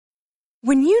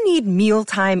When you need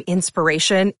mealtime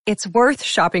inspiration, it's worth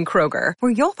shopping Kroger,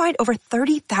 where you'll find over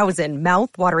 30,000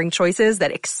 mouth-watering choices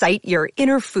that excite your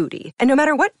inner foodie. And no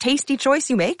matter what tasty choice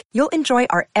you make, you'll enjoy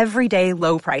our everyday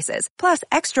low prices, plus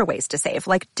extra ways to save,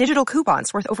 like digital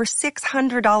coupons worth over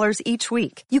 $600 each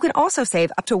week. You can also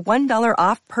save up to $1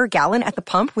 off per gallon at the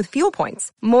pump with fuel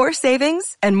points. More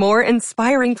savings and more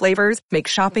inspiring flavors make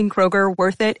shopping Kroger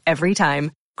worth it every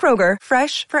time. Kroger,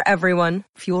 fresh for everyone.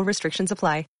 Fuel restrictions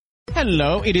apply.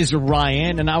 Hello, it is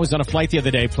Ryan, and I was on a flight the other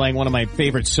day playing one of my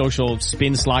favorite social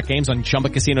spin slot games on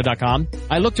ChumbaCasino.com.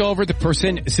 I looked over at the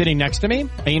person sitting next to me,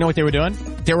 and you know what they were doing?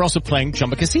 They were also playing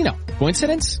Chumba Casino.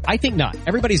 Coincidence? I think not.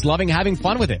 Everybody's loving having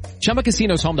fun with it. Chumba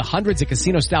Casino is home to hundreds of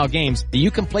casino-style games that you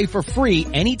can play for free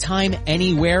anytime,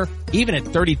 anywhere, even at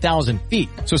 30,000 feet.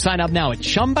 So sign up now at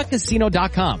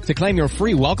ChumbaCasino.com to claim your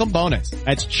free welcome bonus.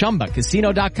 That's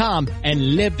ChumbaCasino.com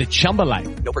and live the Chumba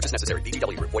life. No purchase necessary.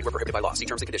 VGW. Void where prohibited by law. See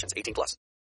terms and conditions. 18+.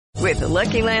 With the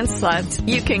Lucky Land Slots,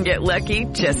 you can get lucky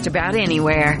just about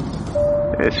anywhere.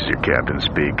 This is your captain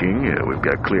speaking. We've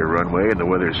got clear runway and the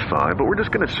weather's fine, but we're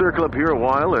just going to circle up here a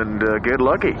while and get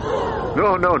lucky.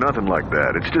 No, nothing like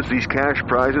that. It's just these cash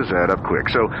prizes add up quick.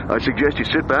 So I suggest you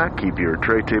sit back, keep your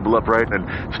tray table upright,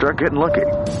 and start getting lucky.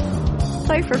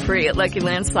 Play for free at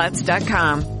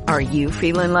LuckyLandSlots.com. Are you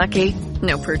feeling lucky?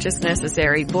 No purchase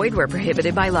necessary. Void where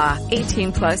prohibited by law.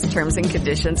 18+ terms and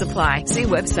conditions apply. See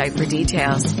website for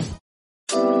details.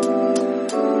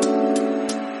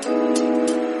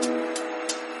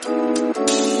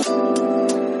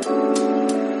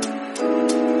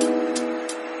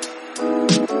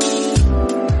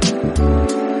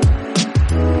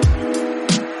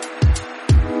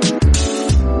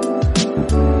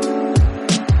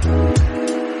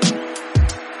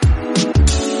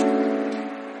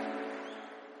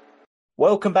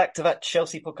 Welcome back to That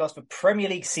Chelsea Podcast. The Premier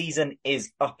League season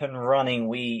is up and running.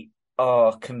 We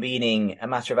are convening a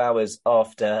matter of hours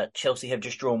after Chelsea have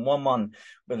just drawn 1-1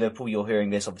 with Liverpool. You're hearing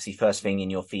this, obviously, first thing in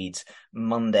your feeds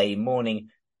Monday morning.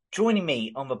 Joining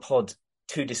me on the pod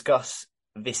to discuss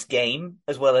this game,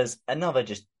 as well as another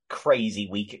just crazy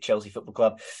week at Chelsea Football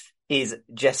Club, is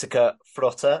Jessica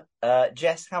Frotter.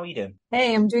 Jess, how are you doing?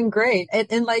 Hey, I'm doing great.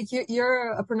 And like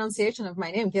your pronunciation of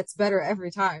my name gets better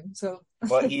every time. So,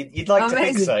 well, you'd like to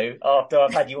think so. After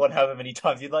I've had you on however many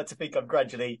times, you'd like to think it's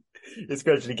gradually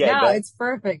getting better. No, it's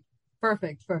perfect.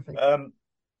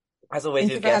 As always,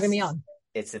 thank you for having me on.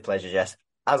 It's a pleasure, Jess.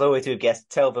 As always, with guests,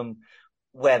 tell them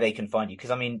where they can find you,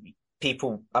 because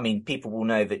people will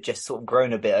know that Jess sort of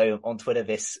grown a bit on Twitter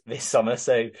this summer.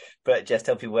 So, but Jess,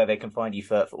 tell people where they can find you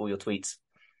for all your tweets.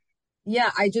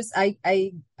 Yeah, I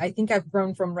think I've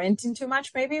grown from ranting too much,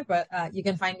 maybe, but you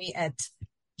can find me at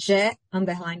 @Frota,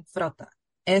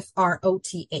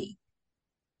 Frota.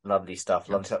 Lovely stuff.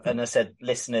 And I said,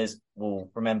 listeners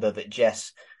will remember that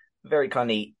Jess very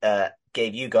kindly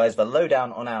gave you guys the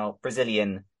lowdown on our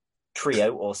Brazilian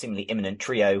trio, or seemingly imminent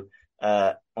trio,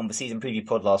 on the season preview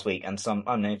pod last week, and some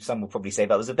will probably say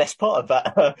that was the best part of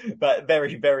that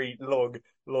very, very long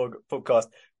podcast.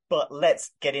 But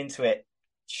let's get into it.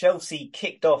 Chelsea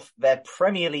kicked off their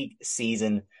Premier League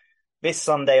season this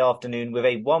Sunday afternoon with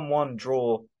a 1-1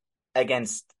 draw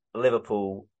against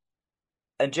Liverpool.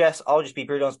 And Jess, I'll just be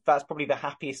brutally honest, that's probably the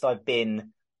happiest I've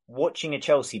been watching a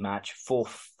Chelsea match for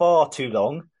far too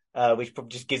long, which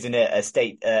probably just gives an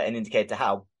indicator to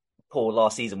how poor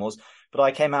last season was. But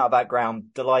I came out of that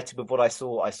ground delighted with what I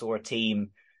saw. I saw a team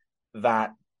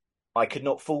that I could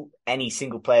not fault any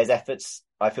single player's efforts.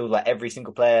 I feel like every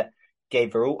single player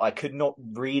gave their all. I could not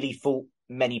really fault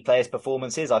many players'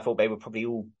 performances. I thought they were probably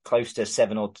all close to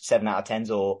 7 out of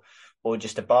 10s or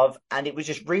just above. And it was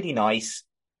just really nice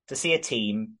to see a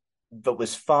team that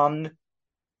was fun,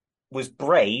 was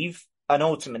brave, and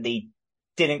ultimately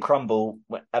didn't crumble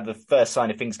at the first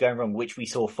sign of things going wrong, which we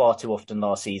saw far too often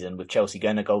last season with Chelsea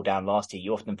going a goal down last year.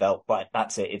 You often felt, right,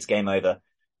 that's it, it's game over.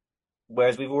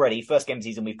 Whereas first game of the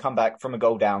season, we've come back from a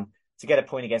goal down to get a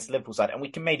point against the Liverpool side, and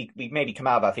we've maybe come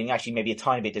out of that thing actually maybe a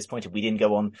tiny bit disappointed we didn't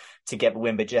go on to get the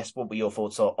win. But Jess, what were your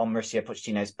thoughts on Mauricio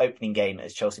Pochettino's opening game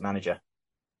as Chelsea manager?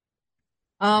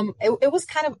 It was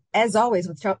kind of, as always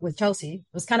with Chelsea,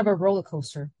 it was kind of a roller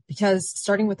coaster, because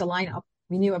starting with the lineup,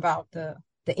 we knew about the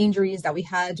injuries that we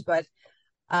had, but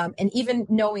and even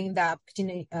knowing that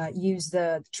Pochettino used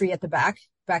the tree at the back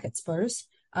at Spurs,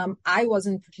 I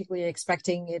wasn't particularly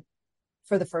expecting it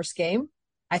for the first game.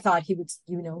 I thought he would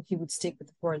stick with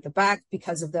the four at the back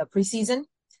because of the preseason.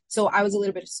 So I was a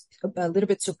little bit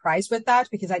surprised with that,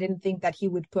 because I didn't think that he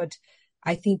would put.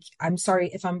 I'm sorry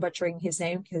if I'm butchering his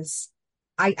name, because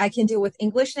I can deal with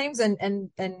English names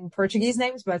and Portuguese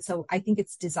names, but so I think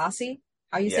it's Disasi.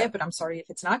 how you say it, but I'm sorry if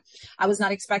it's not. I was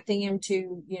not expecting him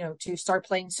to, to start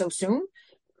playing so soon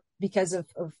because of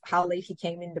how late he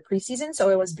came in the preseason. So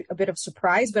it was a bit of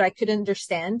surprise, but I could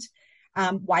understand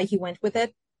why he went with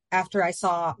it after I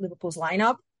saw Liverpool's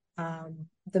lineup.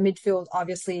 The midfield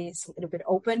obviously is a little bit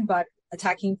open, but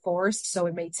attacking forced. So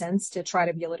it made sense to try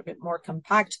to be a little bit more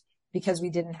compact because we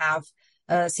didn't have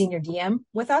a senior DM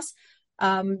with us.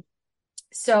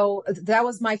 So that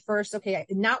was my first, okay,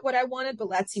 not what I wanted, but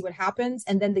let's see what happens.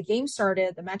 And then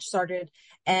the match started,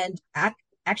 and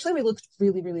actually we looked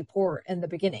really, really poor in the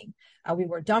beginning. We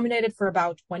were dominated for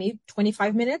about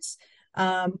 25 minutes.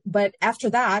 But after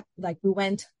that, like we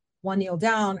went 1-0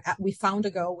 down, we found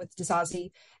a goal with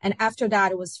Dizazi. And after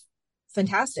that, it was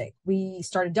fantastic. We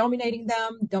started dominating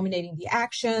them, dominating the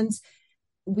actions.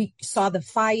 We saw the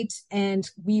fight, and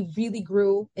we really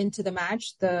grew into the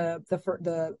match.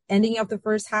 The ending of the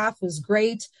first half was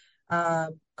great.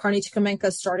 Carney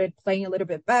Chikamenka started playing a little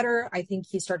bit better. I think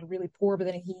he started really poor, but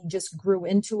then he just grew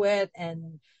into it,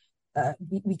 and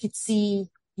we could see,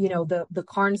 the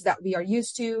Carnes that we are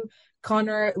used to.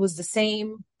 Connor was the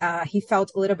same. He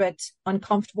felt a little bit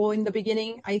uncomfortable in the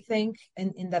beginning, I think,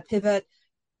 in the pivot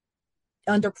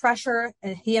under pressure,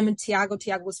 and him and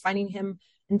Thiago was finding him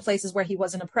in places where he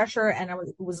wasn't under pressure, and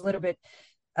it was a little bit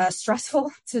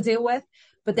stressful to deal with.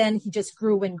 But then he just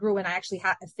grew and grew, and I actually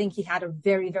think he had a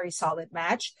very, very solid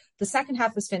match. The second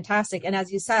half was fantastic, and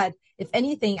as you said, if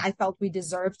anything, I felt we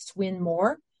deserved to win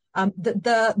more.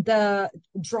 The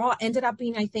draw ended up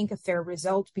being, I think, a fair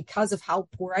result because of how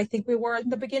poor I think we were in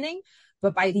the beginning.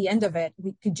 But by the end of it,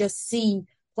 we could just see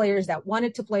players that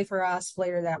wanted to play for us,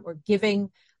 players that were giving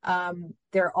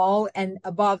their all. And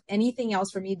above anything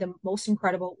else, for me, the most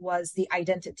incredible was the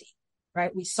identity,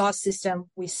 right? We saw system,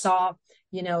 we saw,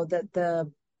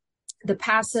 the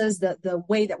passes, the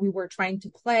way that we were trying to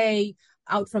play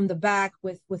out from the back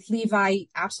with Levi,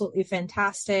 absolutely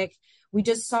fantastic. We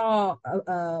just saw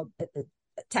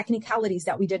technicalities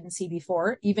that we didn't see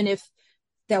before, even if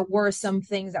there were some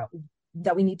things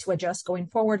that we need to adjust going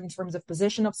forward in terms of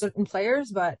position of certain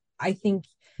players. But I think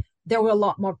there were a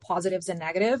lot more positives than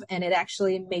negative, and it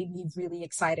actually made me really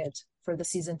excited for the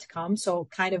season to come. So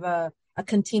kind of a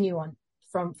continue on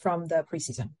from the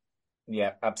preseason.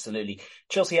 Yeah, absolutely.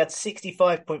 Chelsea had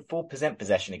 65.4%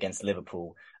 possession against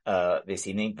Liverpool this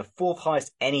evening, the fourth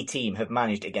highest any team have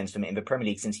managed against them in the Premier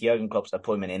League since Jurgen Klopp's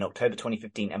appointment in October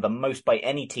 2015, and the most by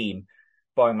any team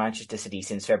barring Manchester City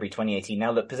since February 2018.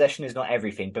 Now, look, possession is not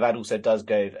everything, but that also does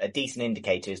go a decent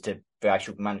indicator as to the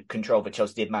actual control that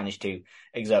Chelsea did manage to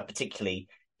exert, particularly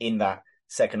in that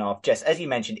second half. Jess, as you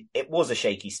mentioned, it was a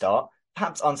shaky start.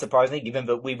 Perhaps unsurprisingly, given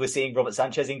that we were seeing Robert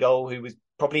Sanchez in goal, who was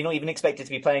probably not even expected to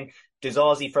be playing.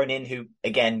 Dizazi thrown in, who,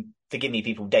 again, forgive me,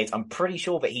 people, dates. I'm pretty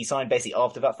sure that he signed basically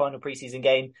after that final preseason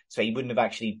game, so he wouldn't have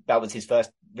actually, that was his first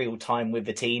real time with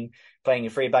the team, playing a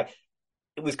free back.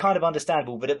 It was kind of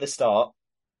understandable, but at the start,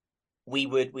 we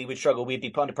would struggle, we'd be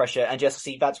put under pressure, and just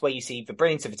see, that's where you see the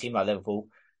brilliance of a team like Liverpool.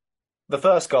 The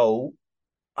first goal,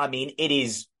 I mean, it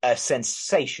is a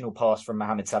sensational pass from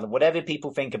Mohamed Salah. Whatever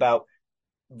people think about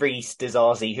Reece,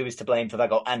 Dizazi, who is to blame for that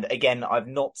goal? And again, I've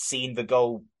not seen the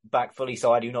goal back fully,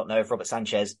 so I do not know if Robert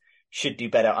Sanchez should do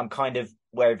better. I'm kind of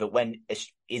wary that when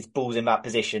his ball's in that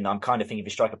position, I'm kind of thinking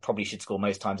the striker probably should score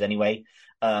most times anyway.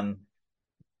 But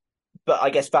I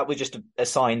guess that was just a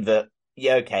sign that,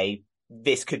 yeah, okay,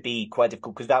 this could be quite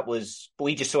difficult, because that was,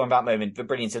 we just saw in that moment the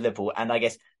brilliance of Liverpool, and I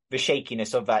guess the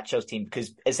shakiness of that Chelsea team,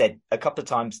 because as I said, a couple of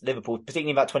times Liverpool,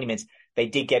 particularly in about 20 minutes, they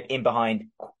did get in behind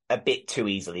a bit too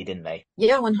easily, didn't they?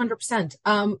 Yeah, 100%.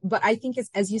 But I think,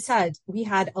 as you said, we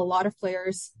had a lot of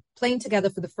players playing together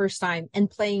for the first time and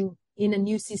playing in a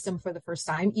new system for the first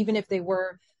time, even if they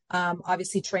were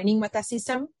obviously training with that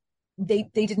system. They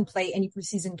didn't play any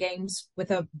preseason games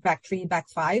with a back three, back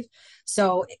five.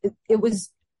 So it was,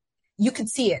 you could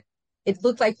see it. It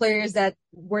looked like players that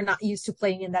were not used to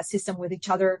playing in that system with each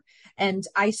other. And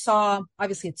I saw,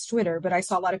 obviously it's Twitter, but I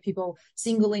saw a lot of people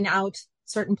singling out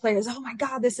certain players. Oh my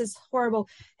God, this is horrible.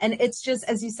 And it's just,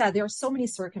 as you said, there are so many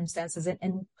circumstances.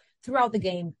 And throughout the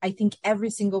game, I think every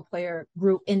single player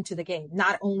grew into the game.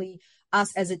 Not only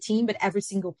us as a team, but every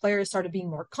single player started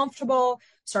being more comfortable,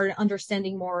 started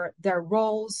understanding more their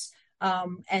roles.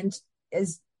 And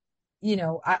as you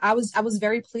know, I was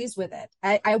very pleased with it.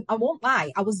 I won't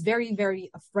lie. I was very,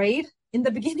 very afraid in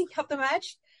the beginning of the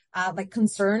match, like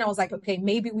concerned. I was like, okay,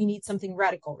 maybe we need something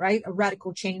radical, right? A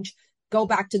radical change, go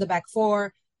back to the back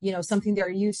four, something they're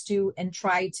used to, and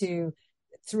try to,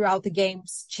 throughout the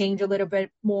games, change a little bit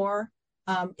more.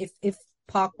 If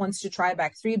Poch wants to try a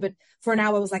back three, but for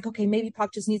now I was like, okay, maybe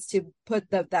Poch just needs to put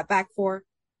that back four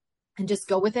and just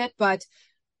go with it. But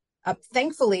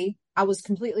thankfully, I was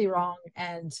completely wrong,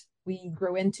 and we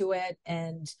grew into it.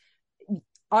 And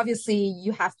obviously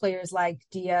you have players like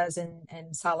Diaz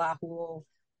and Salah who will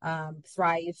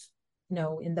thrive,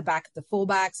 in the back of the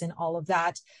fullbacks and all of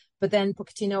that. But then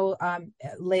Pochettino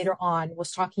later on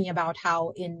was talking about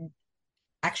how in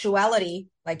actuality,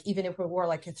 like even if we were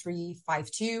like a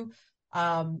 3-5-2,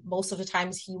 most of the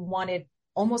times he wanted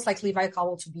almost like Levi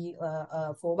Colwill to be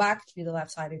a fullback, to be the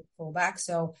left-sided fullback.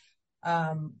 So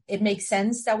it makes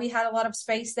sense that we had a lot of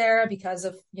space there because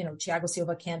of, Thiago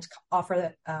Silva can't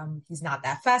offer that. He's not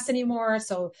that fast anymore.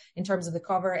 So in terms of the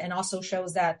cover, and also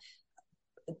shows that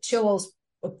Chilwell's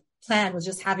plan was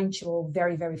just having Chilwell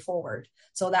very, very forward.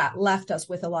 So that left us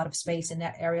with a lot of space in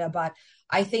that area. But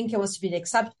I think it was to be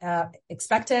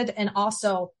expected. And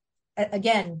also,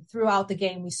 again, throughout the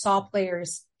game, we saw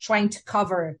players trying to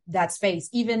cover that space.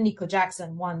 Even Nico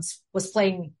Jackson once was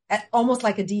playing almost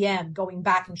like a DM, going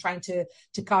back and trying to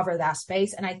cover that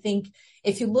space. And I think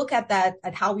if you look at that,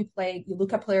 at how we play, you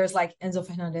look at players like Enzo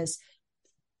Fernandez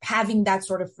having that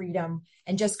sort of freedom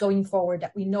and just going forward,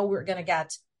 that we know we're going to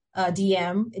get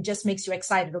DM, it just makes you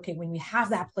excited. Okay, when we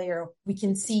have that player, we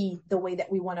can see the way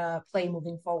that we want to play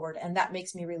moving forward. And that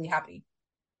makes me really happy.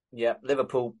 Yeah,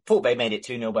 Liverpool thought they made it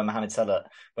 2-0 when Mohamed Salah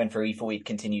went for E4. He'd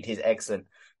continued his excellent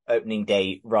opening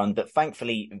day run. But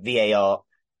thankfully, VAR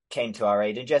came to our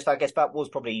aid. And just, I guess that was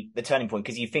probably the turning point,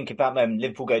 because you think about when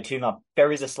Liverpool go 2-0,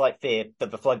 there is a slight fear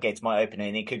that the floodgates might open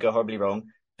and it could go horribly wrong.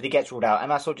 But it gets ruled out. And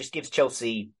that's what just gives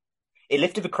Chelsea, it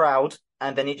lifted the crowd,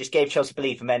 and then it just gave Chelsea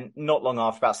belief. And then not long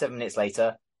after, about 7 minutes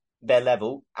later, they're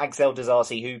level. Axel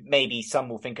Disasi, who maybe some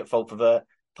will think at fault for the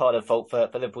part of fault for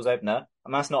Liverpool's opener.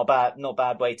 And that's not a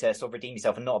bad way to sort of redeem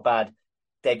yourself, and not a bad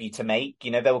debut to make.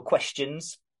 There were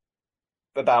questions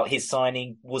about his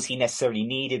signing. Was he necessarily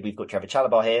needed? We've got Trevor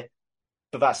Chalobah here,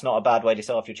 but that's not a bad way to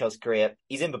start off your Chelsea career.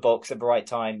 He's in the box at the right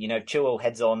time. Chilwell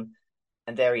heads on,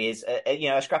 and there he is.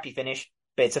 A scrappy finish,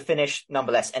 but it's a finish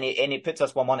nonetheless. And it puts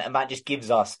us 1-1, and that just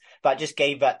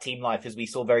gave that team life, as we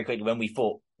saw very quickly when we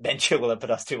fought. Then Chilwell had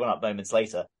put us 2-1 up moments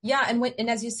later. Yeah, and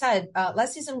as you said,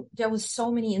 last season there was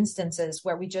so many instances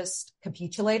where we just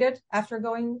capitulated after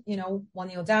going,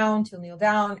 1-0 down, 2-0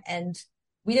 down, and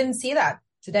we didn't see that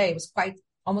today. It was quite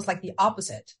almost like the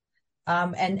opposite.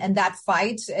 And that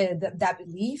fight, that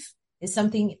belief is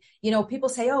something, people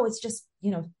say, oh, it's just,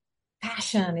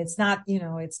 passion. It's not,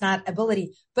 it's not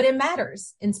ability, but it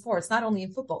matters in sports, not only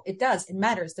in football. It does. It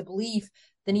matters. The belief,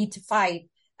 the need to fight.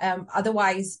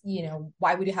 Otherwise,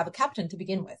 why would you have a captain to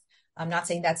begin with? I'm not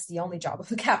saying that's the only job of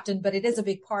the captain, but it is a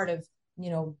big part of,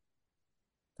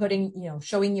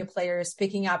 showing your players,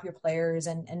 picking up your players,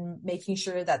 and making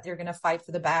sure that they're going to fight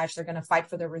for the badge. They're going to fight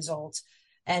for the results.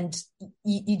 And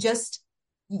you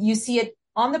see it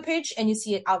on the pitch, and you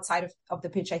see it outside of the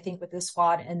pitch, I think, with this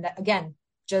squad. And that, again,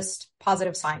 just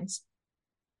positive signs.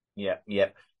 Yeah.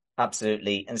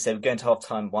 Absolutely. And so going to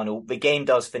half-time 1-1. The game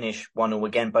does finish 1-1.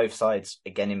 Again, both sides,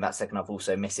 again, in that second half,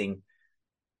 also missing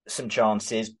some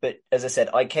chances. But as I said,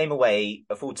 I came away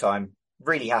at full-time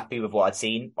really happy with what I'd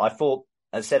seen. I thought,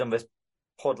 as I said on the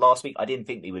pod last week, I didn't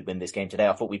think we would win this game today.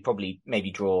 I thought we'd probably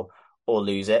maybe draw or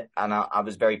lose it. And I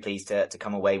was very pleased to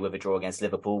come away with a draw against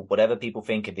Liverpool. Whatever people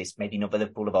think of this, maybe not the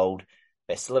Liverpool of old,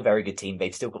 they're still a very good team.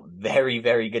 They've still got very,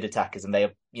 very good attackers, and they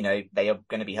are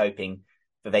going to be hoping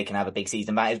that they can have a big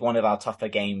season. That is one of our tougher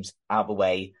games out of the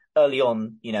way early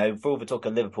on. For all the talk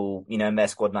of Liverpool, and their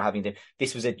squad not having to.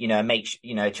 This was a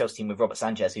Chelsea team with Robert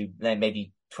Sanchez, who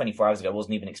maybe 24 hours ago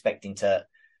wasn't even expecting to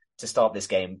start this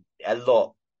game. A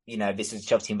lot, this is a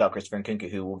Chelsea team about Christopher Nkunku,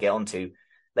 who we'll get onto.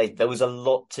 There was a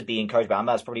lot to be encouraged about, and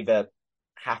that's probably the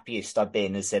happiest I've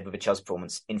been, as said, with a Chelsea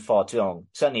performance in far too long.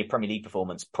 Certainly a Premier League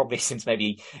performance, probably since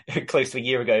maybe close to a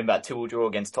year ago in that 2-2 draw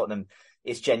against Tottenham.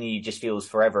 It's genuinely just feels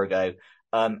forever ago.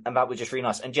 And that was just really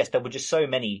nice. And there were just so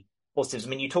many positives. I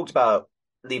mean, you talked about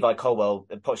Levi Colwill,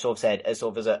 Poch sort of said, as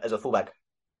a fullback.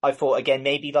 I thought, again,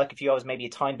 maybe like a few hours, maybe a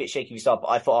tiny bit shaky to start, but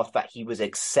I thought after that he was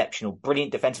exceptional,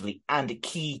 brilliant defensively, and a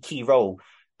key role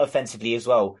offensively as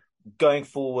well. Going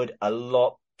forward a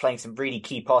lot, playing some really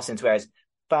key passing into areas.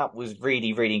 That was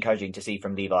really, really encouraging to see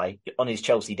from Levi on his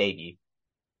Chelsea debut.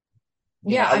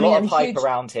 Yeah, a lot of hype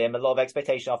around him, a lot of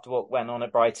expectation after what went on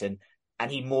at Brighton,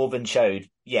 and he more than showed,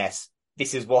 yes,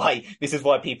 this is why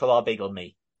people are big on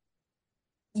me.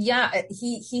 Yeah,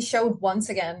 he showed once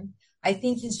again. I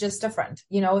think he's just different.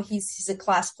 He's a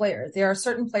class player. There are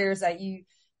certain players that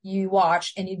you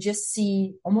watch and you just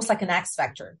see almost like an X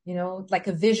factor, like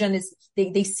a vision is,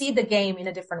 they see the game in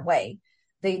a different way.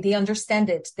 They understand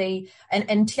it.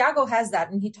 And Thiago has that.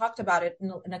 And he talked about it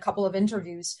in a couple of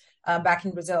interviews back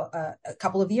in Brazil a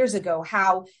couple of years ago,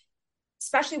 how,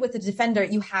 especially with the defender,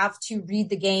 you have to read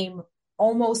the game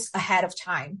almost ahead of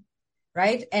time,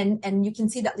 right? And you can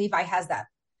see that Levi has that.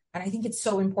 And I think it's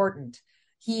so important.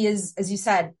 He is, as you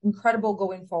said, incredible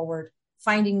going forward,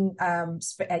 finding,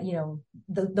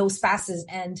 those passes.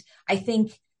 And I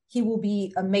think he will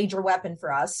be a major weapon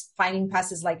for us, finding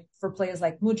passes like for players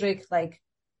like Mudryk, like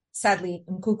sadly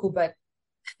Nkuku, but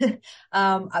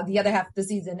the other half of the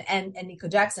season, and Nico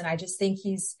Jackson. I just think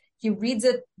he reads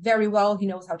it very well. He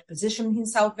knows how to position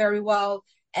himself very well.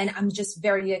 And I'm just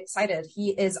very excited.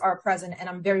 He is our present, and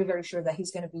I'm very, very sure that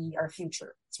he's going to be our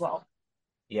future as well.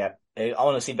 Yeah,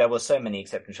 honestly, there were so many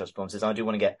exceptional shot performances. I do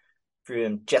want to get through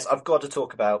them. Jess, I've got to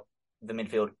talk about the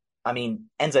midfield. I mean,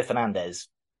 Enzo Fernandez,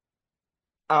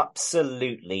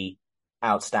 absolutely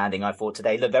outstanding, I thought,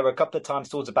 today. Look, there were a couple of times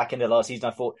towards the back end of last season,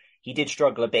 I thought he did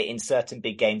struggle a bit in certain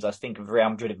big games. I was thinking of Real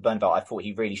Madrid and Bernabeu. I thought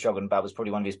he really struggled, and that was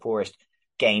probably one of his poorest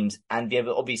games. And the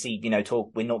other, obviously,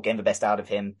 we're not getting the best out of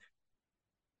him.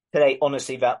 Today,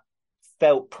 honestly, that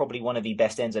felt probably one of the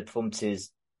best Enzo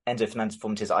Fernandez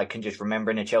performances I can just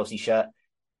remember in a Chelsea shirt.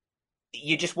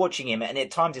 You're just watching him, and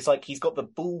at times it's like he's got the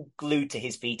ball glued to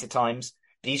his feet at times,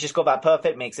 but he's just got that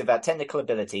perfect mix of that technical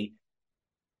ability,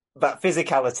 that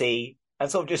physicality, and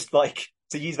sort of just like,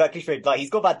 to use that cliche, like he's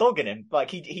got that dog in him.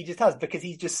 Like he just has, because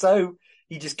he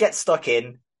just gets stuck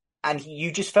in, and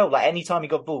you just felt like any time he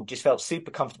got the ball, just felt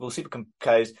super comfortable, super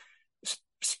composed,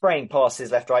 spraying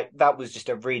passes left, right. That was just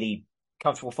a really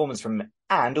comfortable performance from him.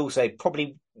 And also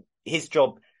probably his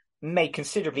job made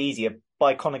considerably easier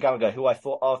by Conor Gallagher, who I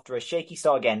thought after a shaky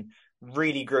start again,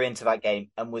 really grew into that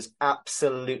game and was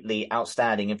absolutely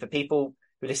outstanding. And for people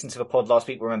who listened to the pod last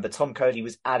week, remember Tom Cody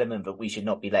was adamant that we should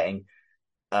not be letting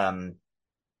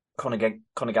Conor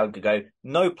Gallagher go.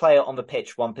 No player on the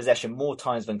pitch won possession more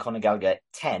times than Conor Gallagher,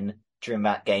 10 during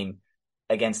that game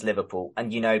against Liverpool.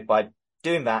 And, by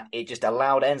doing that, it just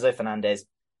allowed Enzo Fernandez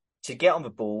to get on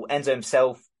the ball. Enzo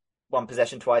himself won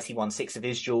possession twice. He won 6 of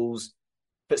his duels,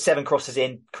 put 7 crosses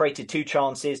in, created 2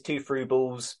 chances, 2 through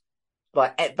balls.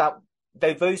 Like that,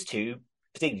 those two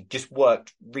particularly just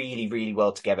worked really, really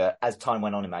well together as time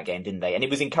went on in that game, didn't they? And it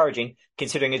was encouraging,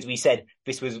 considering, as we said,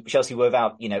 this was Chelsea were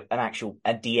without, a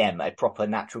DM, a proper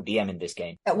natural DM in this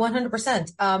game. At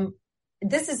 100%.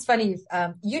 This is funny.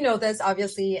 You know this,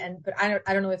 obviously, but I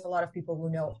don't know if a lot of people will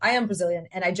know. I am Brazilian,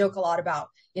 and I joke a lot about,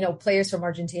 players from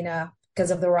Argentina because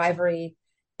of the rivalry.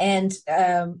 And,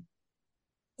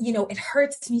 it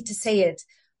hurts me to say it,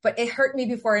 but it hurt me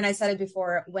before. And I said it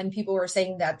before when people were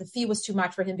saying that the fee was too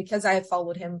much for him, because I have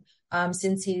followed him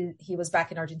since he was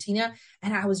back in Argentina.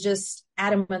 And I was just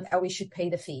adamant that we should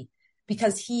pay the fee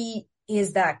because he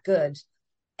is that good.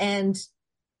 And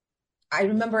I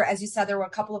remember, as you said, there were a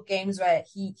couple of games where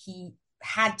he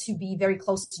had to be very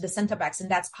close to the center backs,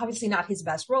 and that's obviously not his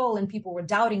best role. And people were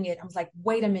doubting it. I was like,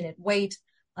 wait a minute, wait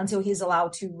until he's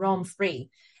allowed to roam free.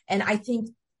 And I think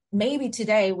maybe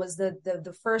today was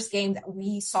the first game that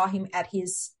we saw him at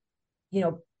his,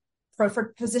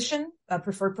 preferred position,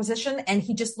 and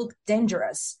he just looked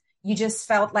dangerous. You just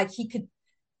felt like he could,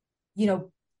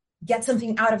 get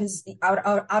something out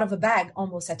of a bag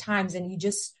almost at times, and you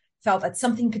just felt that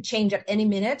something could change at any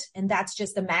minute. And that's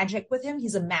just the magic with him.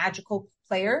 He's a magical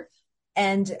player.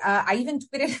 And I even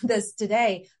tweeted this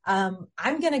today. I'm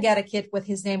going to get a kit with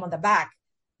his name on the back.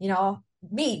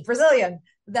 Me, Brazilian,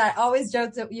 that always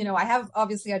jokes that, I have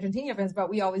obviously Argentinian friends,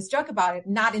 but we always joke about it.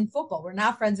 Not in football. We're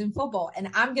not friends in football. And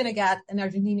I'm going to get an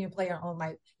Argentinian player on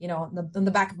my, on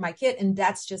the back of my kit. And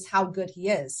that's just how good he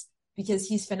is, because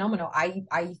he's phenomenal.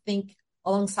 I think,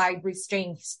 alongside Reece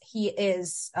James, he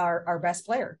is our best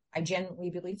player. I genuinely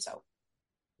believe so.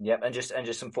 Yep, and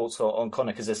just some thoughts on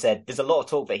Conor, because as I said, there's a lot of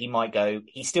talk that he might go.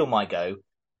 He still might go,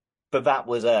 but that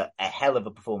was a hell of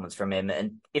a performance from him.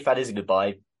 And if that is a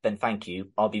goodbye, then thank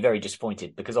you. I'll be very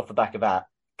disappointed, because off the back of that,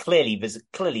 clearly there's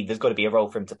got to be a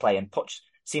role for him to play. And Poch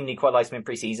seemingly quite likes him in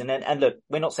pre-season. And look,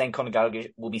 we're not saying Conor Gallagher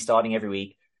will be starting every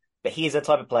week, but he is a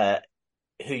type of player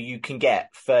who you can get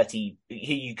 30,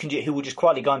 who will just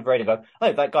quietly go on the radar and go,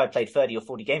 oh, that guy played 30 or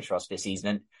 40 games for us this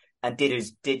season and did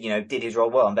his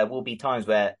role well. And there will be times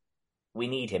where we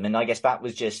need him. And I guess that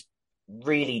was just a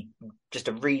really,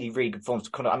 really good performance.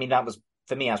 I mean, that was,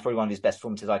 for me, that's probably one of his best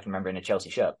performances I can remember in a Chelsea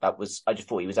shirt. I just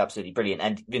thought he was absolutely brilliant.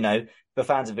 And, the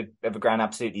fans of the ground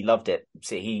absolutely loved it.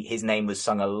 So his name was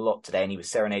sung a lot today, and he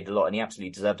was serenaded a lot, and he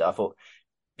absolutely deserved it. I thought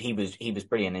he was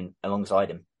brilliant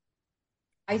alongside him.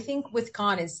 I think with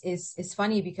Con is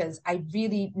funny, because I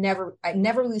never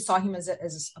really saw him as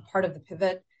a part of the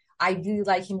pivot. I really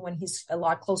like him when he's a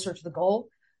lot closer to the goal,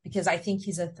 because I think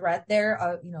he's a threat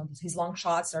there. His long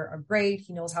shots are great.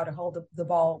 He knows how to hold the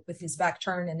ball with his back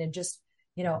turn, and it just,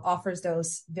 offers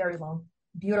those very long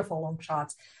beautiful long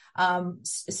shots. And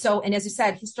as you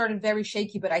said, he started very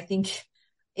shaky, but I think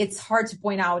it's hard to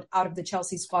point out of the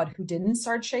Chelsea squad who didn't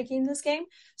start shaky in this game.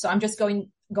 So I'm just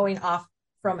going off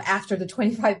from after the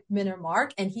 25-minute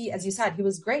mark. And he, as you said, he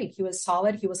was great. He was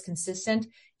solid. He was consistent.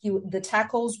 The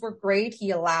tackles were great. He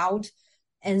allowed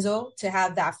Enzo to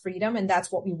have that freedom, and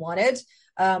that's what we wanted.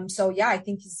 So yeah, I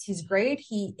think he's great.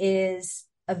 He is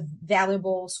a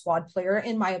valuable squad player,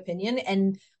 in my opinion.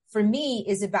 And for me,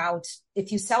 is about,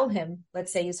 if you sell him,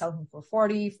 let's say you sell him for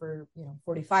 40, for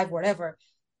 45, whatever,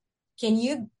 can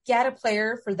you get a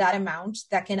player for that amount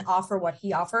that can offer what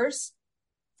he offers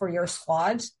for your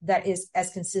squad, that is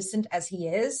as consistent as he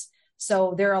is?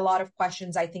 So there are a lot of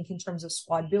questions, I think, in terms of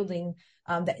squad building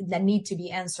that need to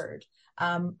be answered.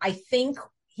 I think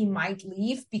he might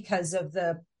leave because of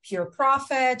the pure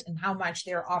profit and how much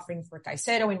they're offering for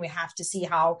Caicedo, and we have to see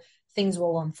how things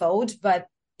will unfold. But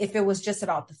if it was just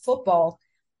about the football,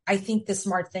 I think the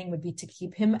smart thing would be to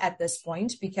keep him at this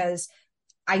point, because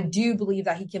I do believe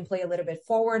that he can play a little bit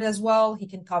forward as well. He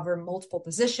can cover multiple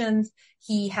positions.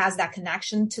 He has that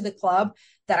connection to the club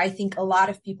that I think a lot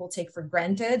of people take for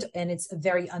granted, and it's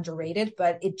very underrated.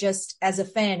 But it just, as a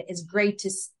fan, is great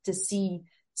to see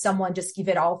someone just give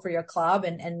it all for your club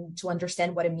and to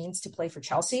understand what it means to play for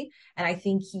Chelsea. And I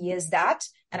think he is that.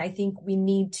 And I think we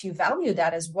need to value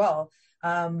that as well.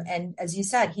 And as you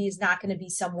said, he is not going to be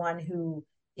someone who,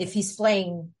 if he's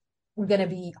playing, we're going to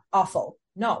be awful.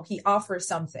 No, he offers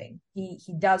something.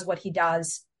 He does what he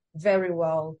does very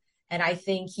well. And I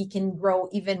think he can grow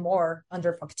even more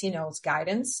under Pochettino's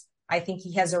guidance. I think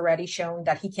he has already shown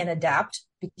that he can adapt,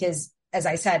 because, as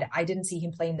I said, I didn't see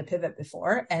him playing the pivot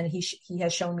before, and he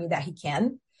has shown me that he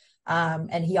can,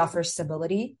 and he offers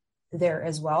stability there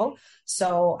as well.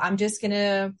 So I'm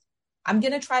gonna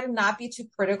try to not be too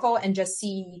critical and just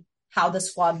see how the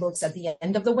squad looks at the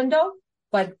end of the window.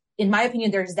 But in my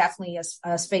opinion, there's definitely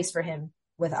a space for him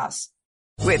with us.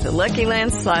 With the Lucky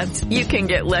Land Slots, you can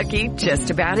get lucky just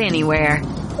about anywhere.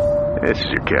 This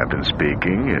is your captain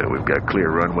speaking. We've got clear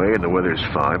runway and the weather's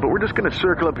fine, but we're just going to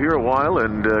circle up here a while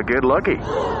and get lucky.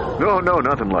 No,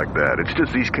 nothing like that. It's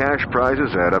just these cash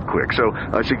prizes add up quick. So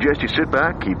I suggest you sit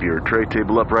back, keep your tray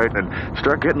table upright, and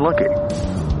start getting lucky.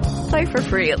 Play for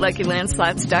free at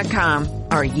LuckyLandSlots.com.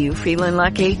 Are you feeling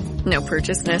lucky? No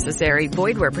purchase necessary.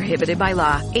 Void where prohibited by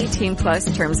law.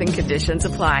 18+ terms and conditions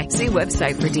apply. See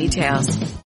website for details.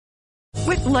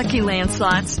 With Lucky Land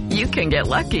Slots, you can get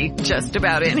lucky just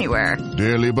about anywhere.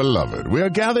 Dearly beloved, we are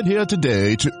gathered here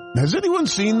today to... Has anyone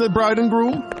seen the bride and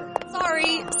groom?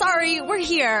 Sorry, we're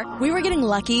here. We were getting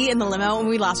lucky in the limo and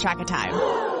we lost track of time.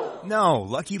 No,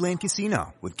 Lucky Land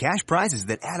Casino, with cash prizes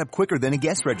that add up quicker than a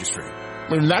guest registry.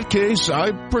 In that case,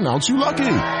 I pronounce you lucky.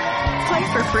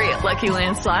 Play for free at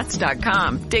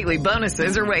LuckyLandSlots.com. Daily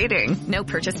bonuses are waiting. No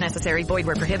purchase necessary. Void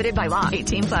where prohibited by law.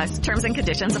 18+. Terms and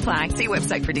conditions apply. See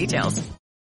website for details.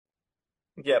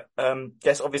 Yep.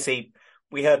 Yes, obviously,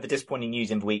 we heard the disappointing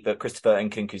news in the week that Christopher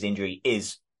Nkunku's injury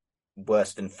is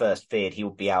worse than first feared. He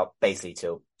will be out basically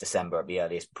till December at the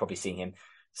earliest. Probably seeing him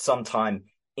sometime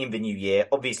in the new year.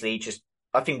 Obviously,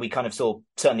 I think we kind of saw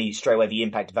certainly straight away the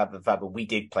impact of the fact that we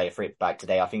did play a free back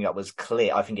today. I think that was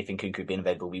clear. I think if Nkunku had been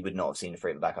available, we would not have seen a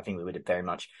free back. I think we would have very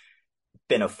much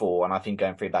been a 4. And I think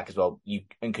going free back as well,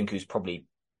 Nkunku's probably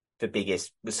the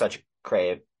biggest, was such a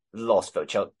creative loss for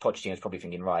Pochettino's probably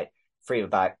thinking, right, free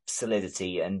back,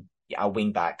 solidity, and our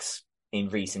wing backs in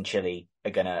Reece and Chile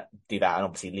are going to do that. And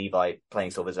obviously Levi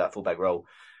playing sort of as that fullback role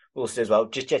also as well.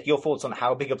 Just your thoughts on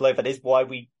how big a blow that is, why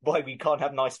we can't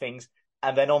have nice things.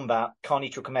 And then on that,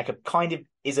 Carney Chukwuemeka kind of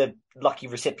is a lucky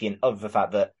recipient of the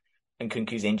fact that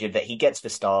Nkunku's injured, that he gets the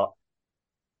start.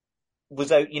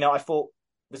 I thought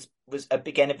was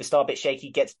again at the start a bit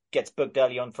shaky, gets booked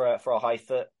early on for a high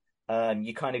foot.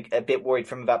 You kind of a bit worried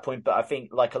from that point, but I think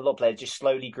like a lot of players just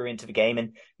slowly grew into the game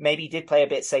and maybe did play a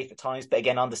bit safe at times, but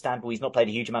again, understandable. He's not played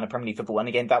a huge amount of Premier League football. And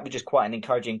again, that was just quite an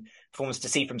encouraging performance to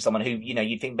see from someone who,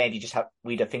 you'd think maybe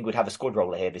we'd have a squad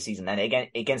roller here this season. And again,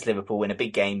 against Liverpool in a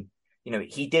big game,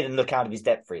 he didn't look out of his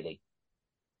depth really.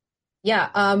 Yeah.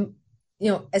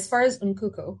 As far as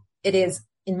Nkunku, it is,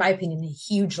 in my opinion, a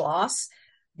huge loss,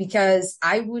 because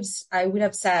I would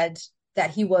have said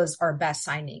that he was our best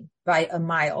signing by a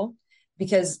mile,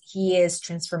 because he is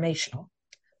transformational,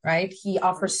 right? He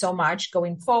offers so much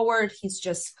going forward. He's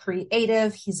just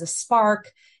creative. He's a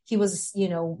spark. He was,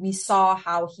 we saw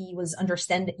how he was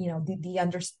understanding,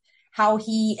 how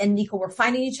he and Nico were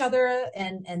finding each other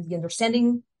and the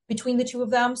understanding between the two of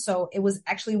them. So it was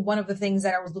actually one of the things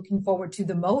that I was looking forward to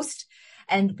the most.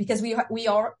 And because we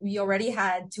already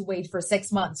had to wait for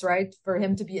 6 months, right, for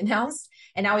him to be announced.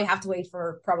 And now we have to wait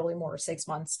for probably more 6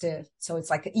 months so it's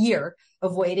like a year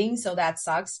of waiting. So that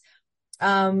sucks.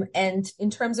 And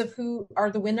in terms of who are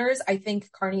the winners, I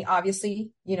think Carney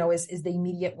obviously, is the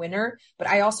immediate winner. But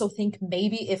I also think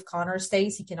maybe if Connor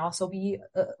stays, he can also be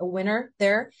a winner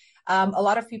there. A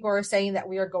lot of people are saying that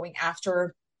we are going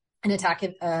after an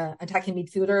attacking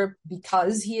midfielder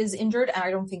because he is injured, and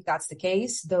I don't think that's the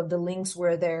case. The links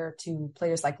were there to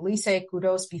players like Lise,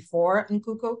 Kudos before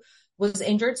Nkunku was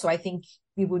injured, so I think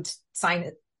we would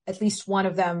sign at least one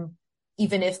of them,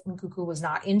 even if Nkunku was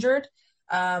not injured.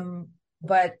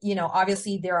 But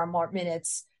obviously there are more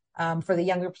minutes for the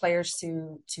younger players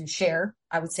to share.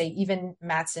 I would say even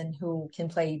Maatsen, who can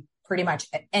play pretty much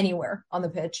anywhere on the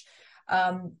pitch.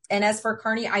 And as for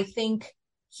Carney, I think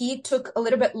he took a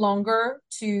little bit longer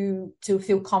to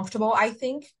feel comfortable, I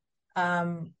think.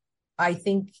 I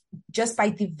think just by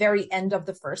the very end of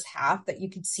the first half that you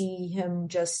could see him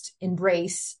just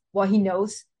embrace what he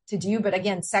knows to do. But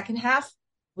again, second half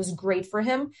was great for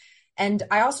him. And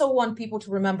I also want people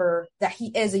to remember that he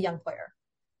is a young player.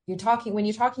 When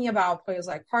you're talking about players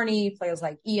like Carney, players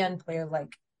like Ian, players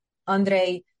like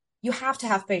Andre, you have to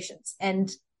have patience. And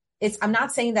I'm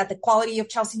not saying that the quality of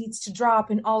Chelsea needs to drop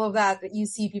and all of that you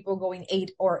see people going 8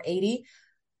 or 80,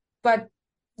 but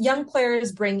young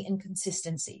players bring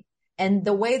inconsistency. And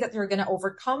the way that they're going to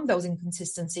overcome those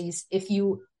inconsistencies, if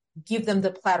you give them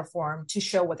the platform to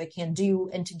show what they can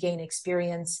do and to gain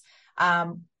experience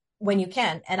when you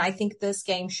can. And I think this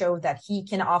game showed that he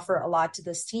can offer a lot to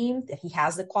this team, that he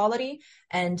has the quality.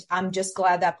 And I'm just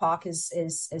glad that Poch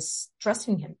is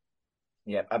trusting him.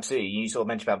 Yeah, absolutely. You sort of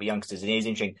mentioned about the youngsters, and it is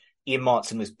interesting. Ian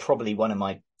Maatsen was probably one of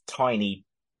my tiny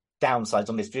downsides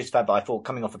on this, just the fact that I thought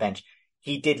coming off the bench,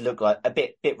 he did look like a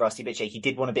bit rusty, a bit shaky. He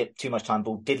did want a bit too much time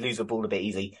ball, did lose the ball a bit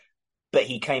easy, but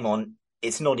he came on.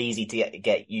 It's not easy to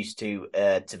get used to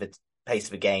the pace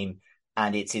of the game,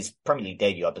 and it's his Premier League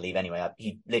debut, I believe. Anyway,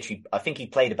 I think he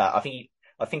played about. I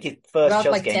think his first about Chelsea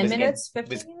like game 10 minutes,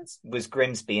 15 minutes? was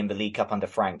Grimsby in the League Cup under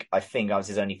Frank. I think that was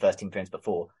his only first team appearance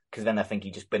before, because then I think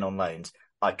he'd just been on loans.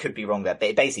 I could be wrong there,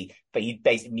 but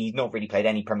he's not really played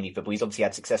any Premier League football. He's obviously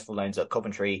had successful loans at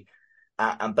Coventry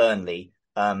and Burnley.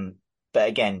 But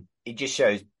again, it just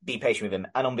shows, be patient with him.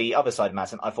 And on the other side of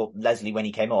Maatsen, I thought Leslie, when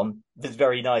he came on, was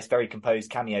very nice, very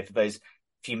composed cameo for those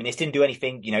few minutes. Didn't do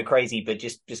anything, crazy, but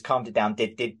just calmed it down,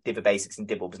 did the basics and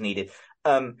did what was needed.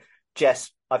 Jess,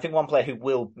 I think one player who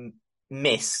will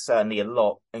miss certainly a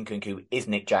lot Nkunku is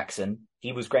Nick Jackson.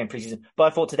 He was great in preseason, but I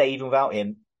thought today, even without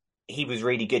him, he was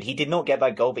really good. He did not get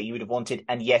that goal that he would have wanted.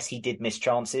 And yes, he did miss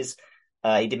chances.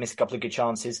 He did miss a couple of good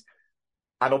chances.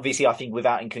 And obviously, I think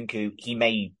without Nkunku, he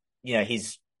may,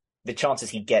 the chances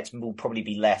he gets will probably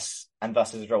be less. And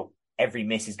thus, as a result, every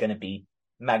miss is going to be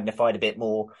magnified a bit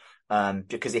more.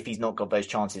 Because if he's not got those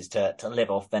chances to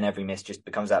live off, then every miss just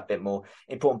becomes that bit more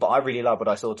important. But I really love what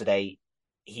I saw today.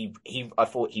 I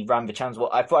thought he ran the chance well.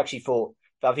 I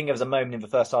think there was a moment in the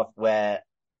first half where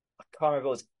I can't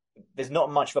remember, there's not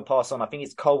much of a pass on. I think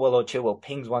it's Colwell or Chilwell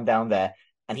pings one down there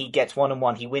and he gets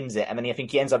 1-on-1, he wins it. And then I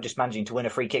think he ends up just managing to win a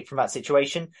free kick from that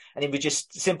situation. And it was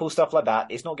just simple stuff like that.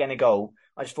 It's not getting a goal.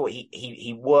 I just thought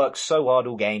he worked so hard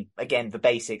all game. Again, the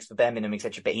basics, the bare minimum,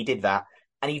 etc. But he did that.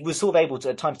 And he was sort of able to,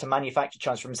 at times, to manufacture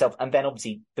chance for himself. And then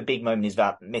obviously the big moment is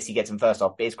that miss he gets him first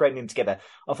off. But it's great of him to get there.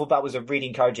 I thought that was a really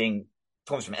encouraging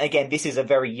performance from him. Again, this is a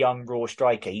very young, raw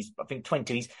striker. He's, I think,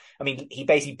 22. He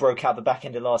basically broke out the back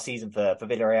end of last season for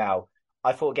Villarreal.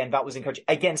 I thought, again, that was encouraging.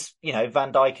 Against,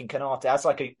 Van Dijk and Konate, as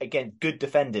again, good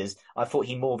defenders, I thought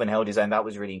he more than held his own. That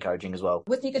was really encouraging as well.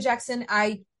 With Nico Jackson,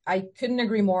 I couldn't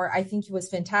agree more. I think he was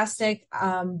fantastic.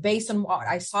 Based on what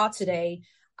I saw today,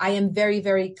 I am very,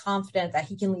 very confident that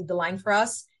he can lead the line for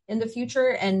us in the future.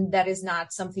 And that is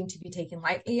not something to be taken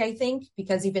lightly, I think,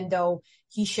 because even though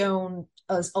he's shown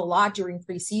us a lot during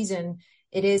preseason,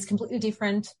 it is completely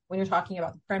different when you're talking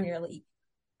about the Premier League.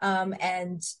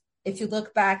 And if you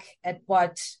look back at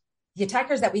what the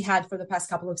attackers that we had for the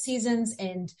past couple of seasons,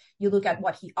 and you look at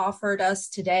what he offered us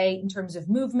today in terms of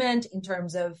movement, in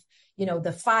terms of,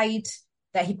 the fight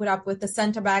that he put up with the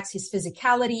center backs, his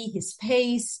physicality, his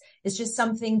pace, is just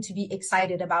something to be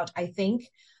excited about, I think.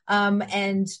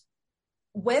 And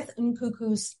with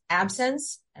Nkunku's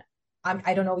absence,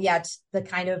 I don't know yet the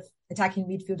kind of attacking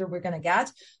midfielder we're going to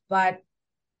get, but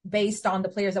based on the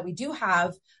players that we do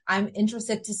have, I'm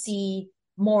interested to see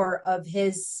more of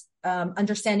his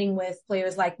understanding with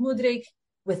players like Mudryk,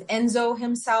 with Enzo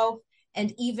himself,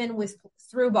 and even with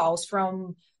through balls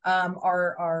from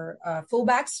our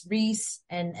fullbacks, Reece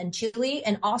and Chile,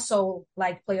 and also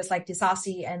like players like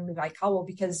Disasi and Levi Cowell,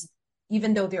 because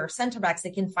even though they're center backs,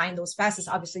 they can find those passes.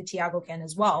 Obviously, Thiago can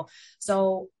as well.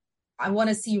 So I want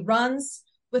to see runs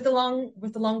with the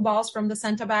long balls from the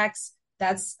center backs.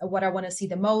 That's what I want to see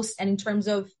the most. And in terms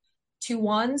of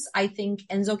 2-1s, I think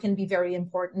Enzo can be very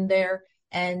important there.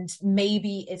 And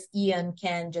maybe if Ian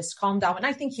can just calm down, and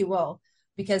I think he will,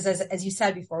 because as you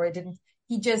said before,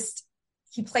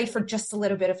 he played for just a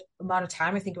little bit of amount of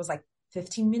time. I think it was like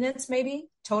 15 minutes maybe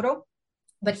total.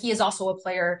 But he is also a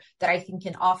player that I think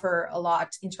can offer a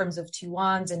lot in terms of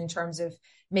 2-1s and in terms of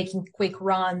making quick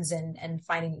runs and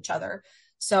finding each other.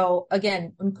 So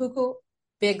again, Nkunku,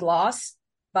 big loss,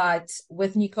 but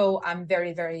with Nico, I'm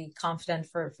very, very confident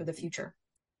for the future.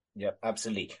 Yeah,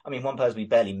 absolutely. I mean, one person we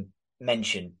barely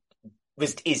mentioned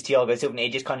is Thiago Silva.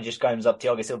 It just goes up.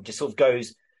 Thiago Silva just sort of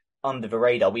goes under the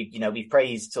radar. We've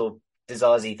praised sort of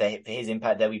Dizazi for his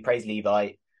impact there. We praised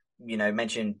Levi.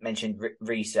 Mentioned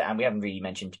Reece, and we haven't really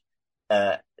mentioned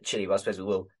Chile, but I suppose we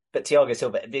will. But Thiago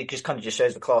Silva, it just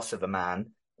shows the class of a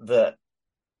man that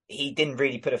he didn't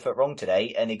really put a foot wrong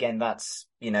today. And again, that's,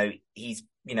 he's,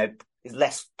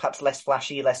 is perhaps less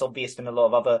flashy, less obvious than a lot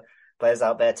of other players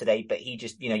out there today. But he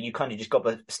just, you kind of just got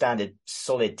the standard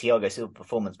solid Thiago Silva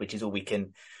performance, which is all we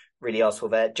can really ask for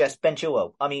there. Just Ben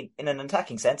Chilwell, I mean, in an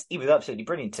attacking sense, he was absolutely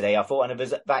brilliant today, I thought. And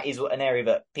that is an area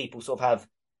that people sort of have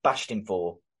bashed him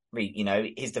for.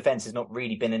 His defence has not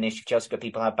really been an issue for Chelsea, but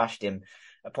people have bashed him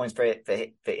at points for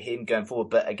him going forward.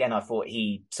 But again, I thought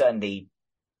he certainly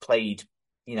played,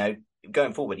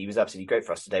 going forward, he was absolutely great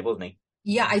for us today, wasn't he?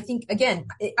 Yeah, I think, again,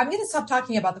 I'm going to stop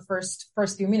talking about the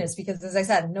first few minutes because, as I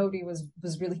said, nobody was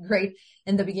really great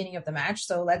in the beginning of the match.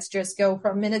 So let's just go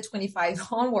from minute 25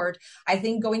 onward. I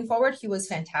think going forward, he was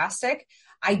fantastic.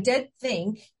 I did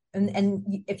think,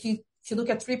 and if you look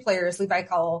at 3 players, Levi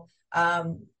Cowell,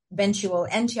 Ben Chilwell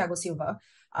and Thiago Silva,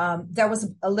 there was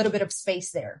a little bit of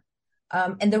space there.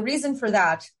 And the reason for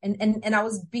that, and I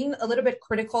was being a little bit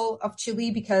critical of Chile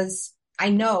because I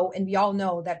know, and we all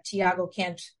know, that Thiago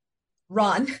can't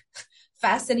run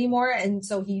fast anymore. And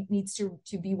so he needs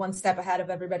to be one step ahead of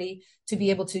everybody to be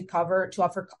able to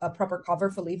offer a proper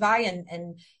cover for Levi.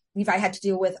 And Levi had to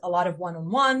deal with a lot of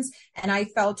one-on-ones. And I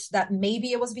felt that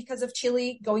maybe it was because of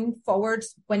Chile going forward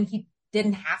when he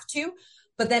didn't have to.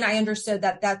 But then I understood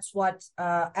that that's what,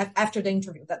 after the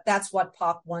interview, that's what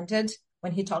Pop wanted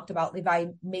when he talked about Levi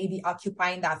maybe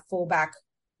occupying that fullback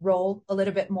role a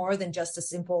little bit more than just a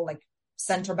simple like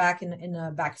center back in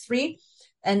a back 3.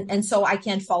 And so I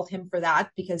can't fault him for that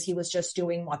because he was just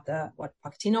doing what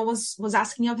Pochettino was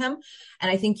asking of him. And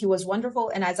I think he was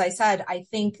wonderful. And as I said, I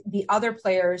think the other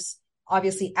players,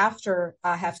 obviously after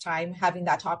halftime, having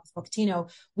that talk with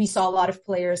Pochettino, we saw a lot of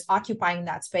players occupying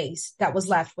that space that was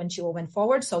left when Chilwell went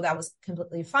forward. So that was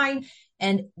completely fine.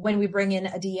 And when we bring in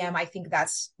a DM, I think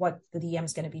that's what the DM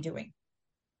is going to be doing.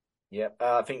 Yeah,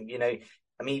 I think,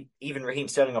 even Raheem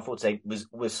Sterling, I thought today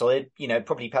was solid.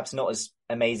 Probably perhaps not as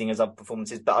amazing as other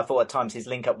performances, but I thought at times his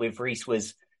link up with Reece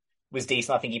was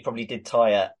decent. I think he probably did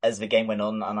tire as the game went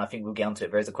on, and I think we'll get onto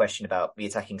it. There is a question about the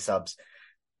attacking subs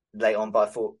late on, but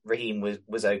I thought Raheem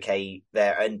was okay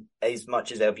there. And as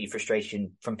much as there'll be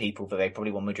frustration from people that they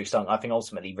probably want Mudryk Sterling, I think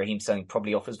ultimately Raheem Sterling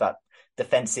probably offers that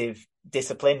defensive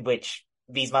discipline which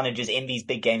these managers in these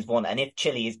big games want. And if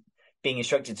Chile is being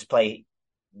instructed to play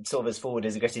sort of as forward,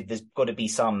 as aggressive, there's got to be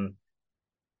some,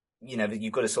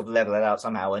 you've got to sort of level it out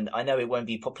somehow. And I know it won't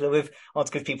be popular with us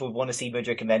because people want to see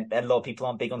Mudryk and a lot of people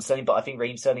aren't big on Sterling, but I think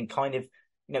Raheem Sterling kind of,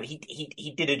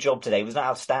 he did a job today. He was not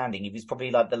outstanding. He was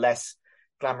probably like the less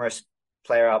glamorous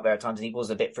player out there at times, and he was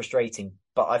a bit frustrating.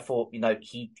 But I thought,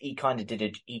 he kind of did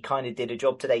a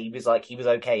job today. He was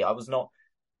okay. I was not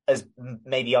as,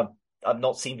 maybe I've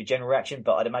not seen the general reaction,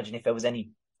 but I'd imagine if there was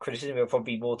any criticism, it would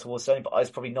probably be more towards Sterling. But I was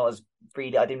probably not as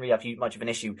really, I didn't really have much of an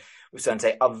issue with Sterling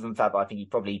today, other than the fact that I think he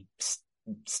probably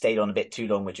stayed on a bit too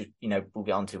long, which is, we'll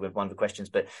get onto with one of the questions.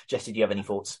 But Jess, did you have any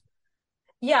thoughts?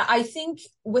 Yeah, I think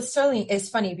with Sterling it's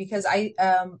funny because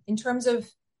in terms of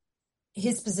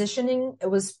his positioning, it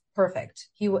was perfect.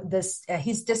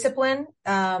 His discipline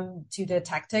to the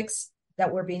tactics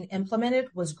that were being implemented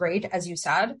was great, as you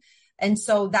said. And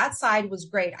so that side was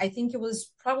great. I think it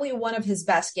was probably one of his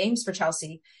best games for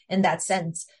Chelsea in that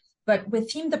sense. But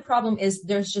with him, the problem is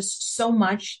there's just so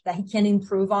much that he can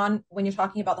improve on when you're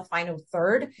talking about the final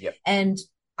third. Yep. And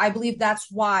I believe that's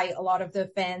why a lot of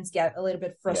the fans get a little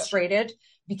bit frustrated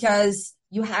because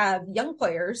you have young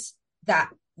players that,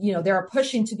 they're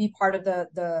pushing to be part of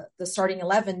the starting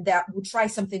 11 that would try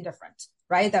something different,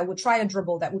 right? That would try a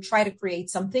dribble, that would try to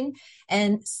create something.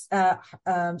 And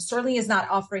Sterling is not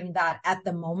offering that at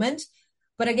the moment.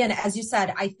 But again, as you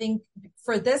said, I think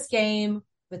for this game,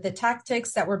 with the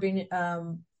tactics that were being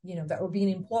that were being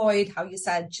employed, how you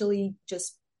said Chile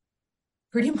just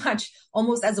pretty much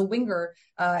almost as a winger,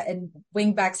 and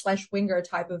wing back / winger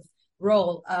type of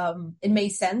role. It made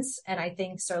sense. And I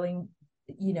think Sterling,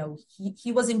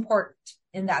 he was important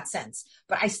in that sense,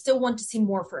 but I still want to see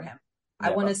more for him. Yeah.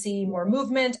 I want to see more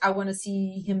movement. I want to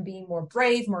see him being more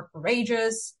brave, more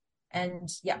courageous. And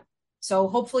so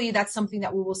hopefully that's something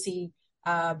that we will see.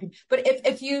 But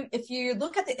if you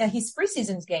look at his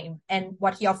preseason game and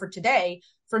what he offered today,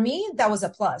 for me, that was a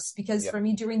plus, because for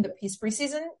me during his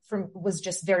preseason was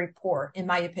just very poor, in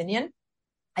my opinion.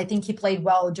 I think he played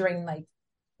well during like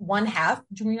one half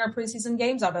during our preseason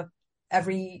games out of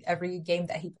every game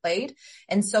that he played.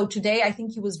 And so today I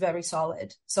think he was very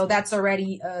solid. So that's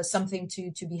already something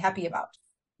to be happy about.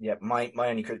 Yeah, my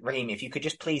only Raheem, if you could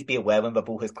just please be aware when the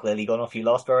ball has clearly gone off you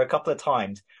last for a couple of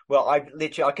times. Well, I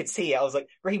could see it. I was like,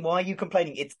 Raheem, why are you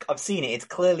complaining? I've seen it. It's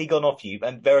clearly gone off you.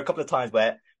 And there are a couple of times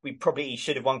where we probably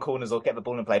should have won corners or kept the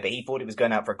ball in play, but he thought it was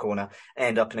going out for a corner,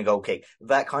 end up in a goal kick.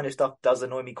 That kind of stuff does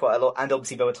annoy me quite a lot. And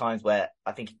obviously there were times where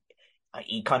I think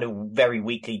he kind of very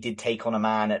weakly did take on a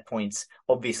man at points.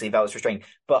 Obviously that was frustrating,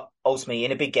 but ultimately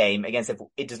in a big game against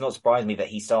Liverpool, it does not surprise me that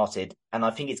he started. And I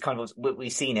think it's kind of,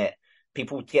 we've seen it.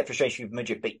 People get frustration with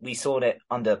Mudryk, but we saw it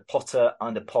under Potter,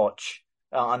 under Poch,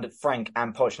 under Frank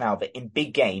and Poch now, that in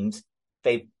big games,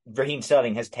 Raheem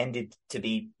Sterling has tended to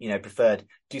be, preferred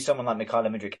to someone like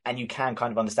Mykhailo Mudryk, and you can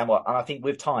kind of understand why. And I think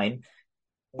with time,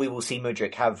 we will see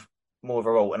Mudryk have more of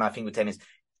a role. And I think with tennis,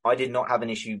 I did not have an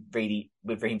issue really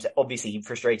with Raheem. Obviously, he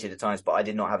frustrated at times, but I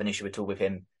did not have an issue at all with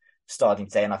him starting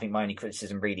today. And I think my only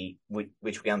criticism really,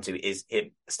 which we come to, is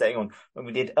him staying on when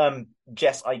we did.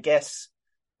 Jess, I guess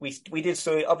we did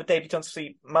see other debutants.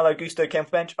 See Malo Gusto came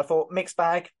off bench. I thought mixed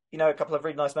bag, a couple of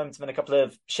really nice moments and then a couple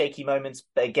of shaky moments.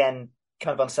 But again,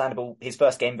 kind of understandable. His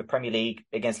first game of the Premier League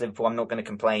against Liverpool, I'm not going to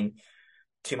complain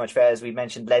too much there. As we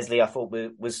mentioned, Leslie, I thought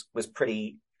was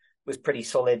pretty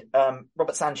solid.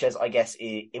 Robert Sanchez, I guess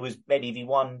it was maybe the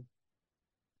one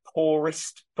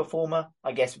poorest performer.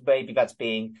 I guess maybe that's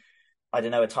being, I don't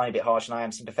know, a tiny bit harsh, and I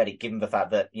am sympathetic given the fact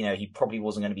that, he probably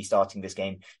wasn't going to be starting this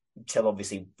game till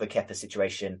obviously the Kepa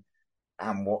situation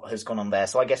and what has gone on there.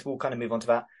 So I guess we'll kind of move on to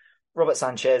that. Robert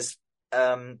Sanchez,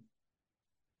 the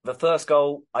first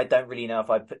goal, I don't really know if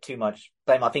I put too much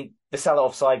blame. I think the Salah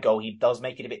offside goal, he does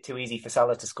make it a bit too easy for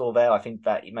Salah to score there. I think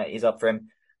that is up for him.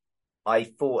 I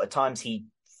thought at times he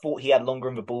thought he had longer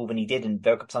in the ball than he did, and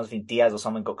there were a couple times I think Diaz or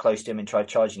someone got close to him and tried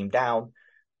charging him down.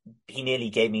 He nearly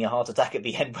gave me a heart attack at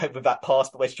the end with that pass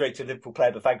that went straight to a Liverpool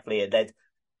player, but thankfully it led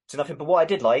to nothing. But what I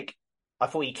did like, I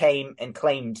thought he came and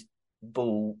claimed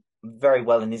ball very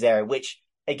well in his area, which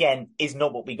again is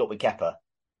not what we got with Kepa.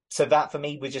 So that for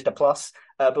me was just a plus.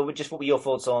 But just what were your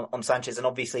thoughts on Sanchez? And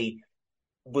obviously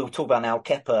we'll talk about now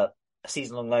Kepa, a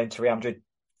season-long loan to Real Madrid.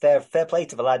 Fair play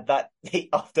to the lad that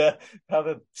after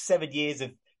 7 years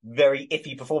of very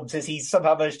iffy performances, he's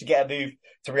somehow managed to get a move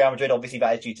to Real Madrid. Obviously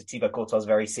that is due to Thibaut Courtois'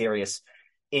 very serious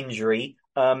injury.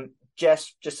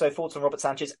 Jess, just so thoughts on Robert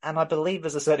Sanchez, and I believe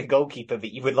there's a certain goalkeeper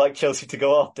that you would like Chelsea to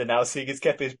go after now, seeing as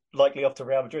Kepa is likely off to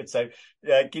Real Madrid. So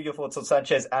give your thoughts on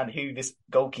Sanchez and who this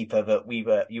goalkeeper that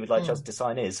you would like Chelsea to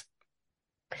sign is.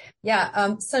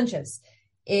 Yeah, Sanchez.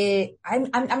 I'm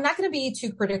not going to be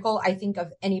too critical, I think,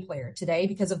 of any player today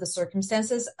because of the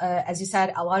circumstances. As you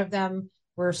said, a lot of them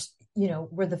were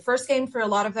the first game for a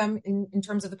lot of them in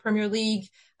terms of the Premier League.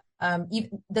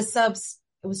 Even the subs,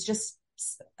 it was just,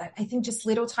 I think, just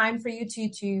little time for you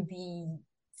to be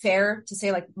fair to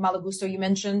say, like Malo Gusto you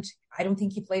mentioned. I don't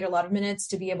think he played a lot of minutes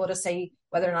to be able to say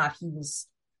whether or not he was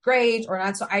great or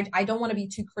not. So I don't want to be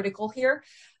too critical here.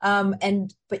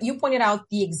 But you pointed out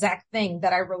the exact thing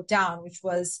that I wrote down, which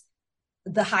was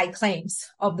the high claims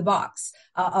of the box,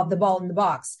 of the ball in the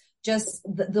box. Just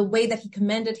the way that he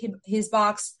commended his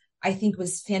box, I think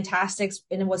was fantastic.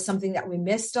 And it was something that we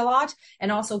missed a lot.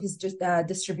 And also his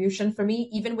distribution for me,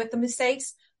 even with the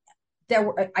mistakes,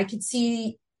 I could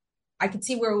see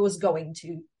where it was going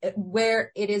to,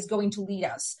 where it is going to lead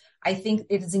us. I think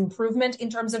it is improvement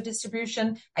in terms of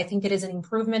distribution. I think it is an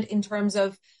improvement in terms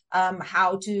of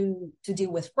how to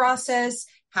deal with process,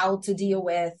 how to deal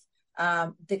with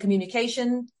the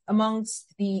communication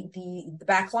amongst the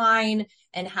back line,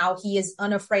 and how he is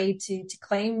unafraid to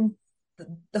claim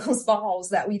those balls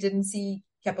that we didn't see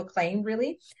Kepa claim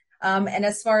really. And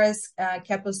as far as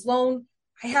Kepa's loan,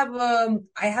 I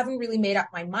haven't really made up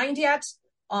my mind yet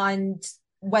on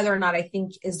whether or not I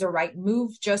think is the right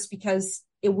move, just because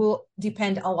it will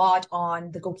depend a lot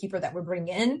on the goalkeeper that we're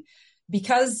bringing in.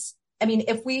 Because I mean,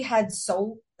 if we had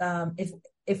sold him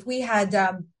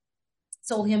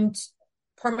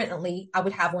permanently, I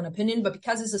would have one opinion. But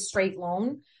because it's a straight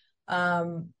loan,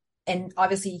 and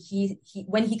obviously he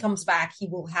when he comes back, he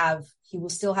will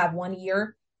still have 1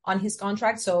 year on his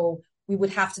contract. So we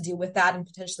would have to deal with that and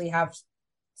potentially have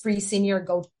 3 senior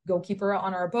goalkeeper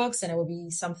on our books. And it will be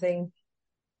something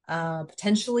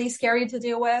potentially scary to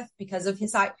deal with because of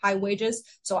his high wages.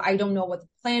 So I don't know what the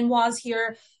plan was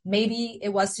here. Maybe it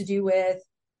was to do with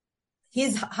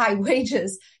his high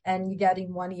wages and you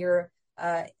getting 1 year,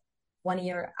 1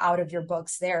 year out of your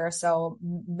books there. So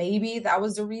maybe that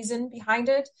was the reason behind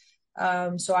it.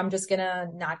 So I'm just gonna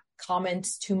not comment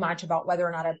too much about whether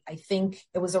or not I think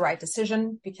it was the right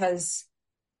decision, because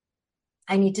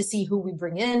I need to see who we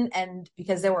bring in, and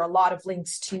because there were a lot of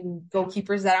links to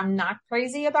goalkeepers that I'm not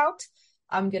crazy about.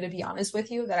 I'm going to be honest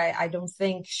with you that I don't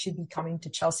think should be coming to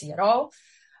Chelsea at all.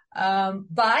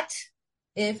 But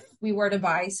if we were to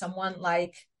buy someone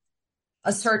like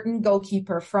a certain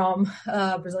goalkeeper from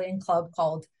a Brazilian club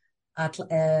called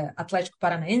Atlético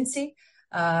Paranaense,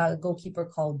 a goalkeeper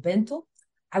called Bento,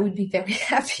 I would be very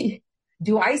happy.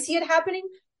 Do I see it happening?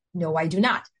 No, I do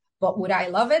not. But would I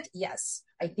love it? Yes.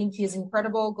 I think he is an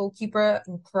incredible goalkeeper,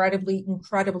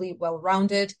 incredibly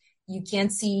well-rounded. You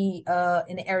can't see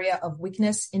an area of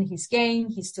weakness in his game.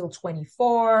 He's still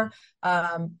 24.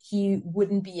 He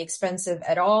wouldn't be expensive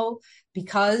at all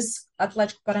because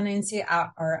Atlético Paranaense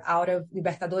are out of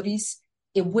Libertadores.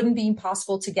 It wouldn't be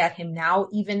impossible to get him now,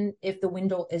 even if the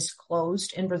window is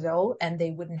closed in Brazil, and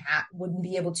they wouldn't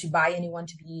be able to buy anyone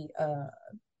to be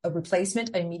a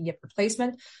replacement, an immediate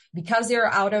replacement, because they're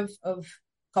out of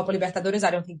Copa Libertadores.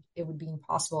 I don't think it would be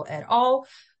impossible at all.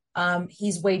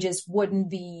 His wages wouldn't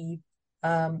be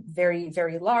very,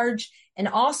 very large. And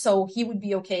also he would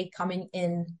be okay coming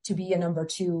in to be a number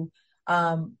 2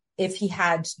 if he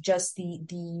had just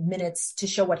the minutes to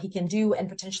show what he can do and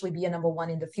potentially be a number 1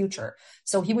 in the future.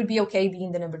 So he would be okay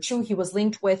being the number 2. He was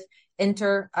linked with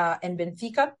Inter and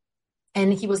Benfica,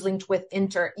 and he was linked with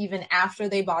Inter even after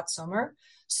they bought Sommer.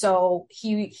 So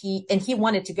he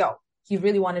wanted to go. He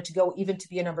really wanted to go, even to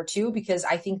be a number 2, because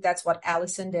I think that's what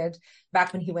Alisson did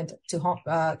back when he went to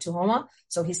Roma.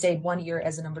 So he stayed 1 year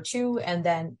as a number 2 and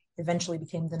then eventually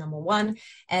became the number 1.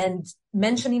 And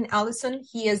mentioning Alisson,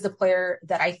 he is the player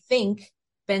that I think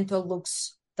Bento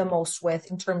looks the most with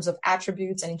in terms of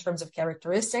attributes and in terms of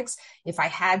characteristics. If I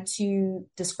had to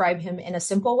describe him in a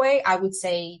simple way, I would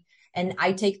say, and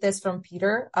I take this from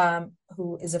Peter,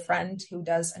 who is a friend who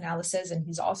does analysis, and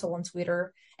he's also on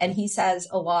Twitter. And he says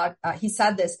a lot. He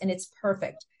said this, and it's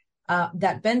perfect,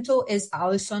 that Bento is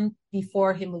Alisson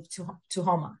before he moved to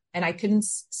Roma. And I couldn't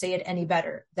say it any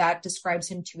better. That describes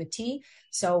him to a T.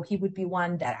 So he would be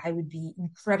one that I would be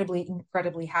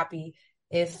incredibly happy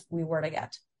if we were to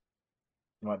get.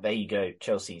 Right, there you go.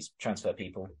 Chelsea's transfer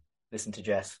people. Listen to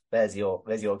Jess. There's your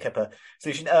Kepa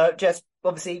solution. Jess,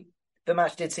 obviously, the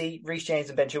match did see Reece James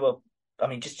and Ben Chilwell. I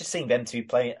mean, just seeing them two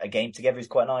play a game together is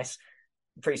quite nice.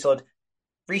 Pretty solid.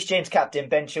 Reece James captain,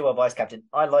 Ben Chilwell vice captain.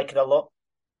 I like it a lot.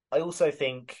 I also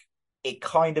think it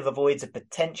kind of avoids a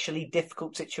potentially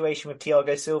difficult situation with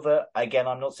Thiago Silva. Again,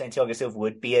 I'm not saying Thiago Silva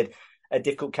would be a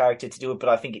difficult character to deal with, but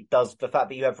I think it does. The fact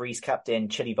that you have Reece captain,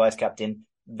 Chile vice captain,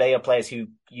 they are players who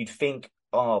you'd think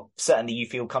are certainly you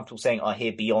feel comfortable saying are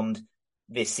here beyond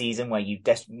this season, where you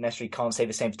necessarily can't say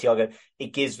the same for Thiago.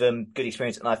 It gives them good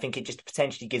experience, and I think it just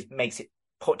potentially makes it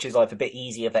Poch's life a bit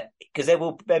easier, because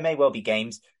there may well be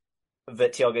games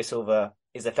that Thiago Silva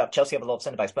is a fact. Chelsea have a lot of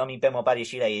centre backs, but I mean Benoit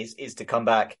Badiashile is to come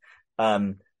back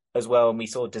as well, and we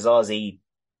saw Dizazi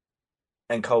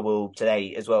and Colwell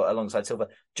today as well alongside Silva.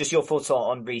 Just your thoughts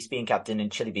on Reece being captain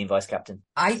and Chile being vice captain?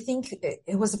 I think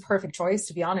it was a perfect choice,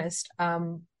 to be honest.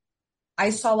 I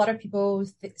saw a lot of people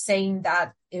saying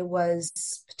that it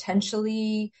was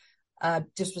potentially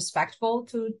disrespectful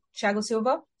to Thiago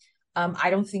Silva. I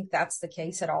don't think that's the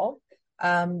case at all.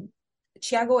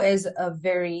 Thiago is a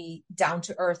very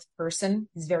down-to-earth person.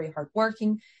 He's very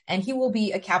hardworking, and he will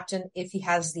be a captain if he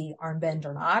has the armband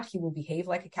or not. He will behave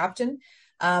like a captain.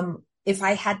 If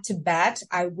I had to bet,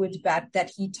 I would bet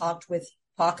that he talked with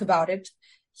Poch about it.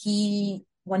 He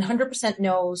 100%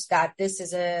 knows that this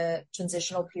is a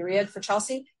transitional period for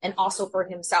Chelsea and also for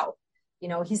himself. You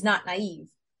know, he's not naive.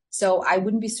 So I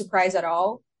wouldn't be surprised at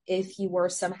all if he were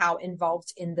somehow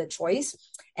involved in the choice.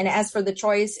 And as for the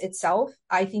choice itself,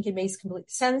 I think it makes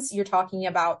complete sense. You're talking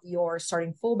about your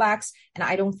starting fullbacks, and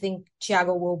I don't think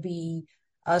Thiago will be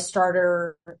a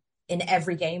starter in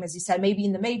every game, as you said, maybe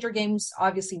in the major games,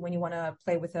 obviously when you want to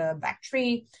play with a back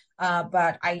three.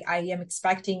 But I am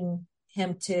expecting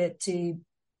him to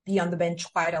be on the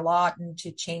bench quite a lot and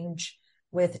to change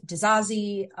with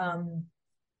Dizazi.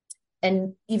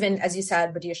 And even, as you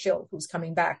said, Badiashile, who's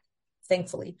coming back,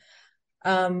 thankfully.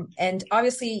 And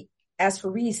obviously, as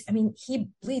for Reece, I mean, he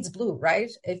bleeds blue,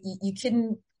 right? If you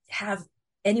couldn't have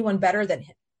anyone better than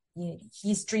him.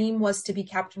 His dream was to be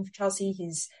captain for Chelsea.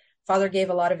 His father gave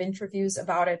a lot of interviews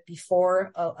about it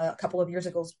before, a couple of years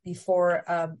ago, before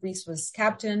Reece was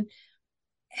captain.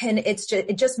 And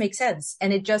it just makes sense.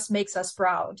 And it just makes us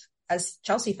proud as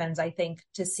Chelsea fans, I think,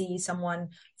 to see someone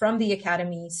from the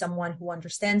academy, someone who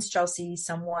understands Chelsea,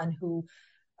 someone who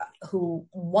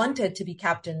wanted to be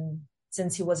captain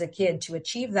since he was a kid to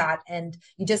achieve that. And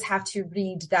you just have to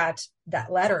read that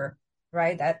letter,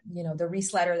 right? That, the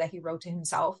Reece letter that he wrote to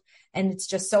himself. And it's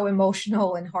just so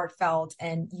emotional and heartfelt.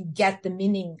 And you get the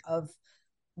meaning of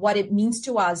what it means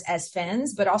to us as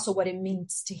fans, but also what it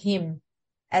means to him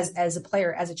as a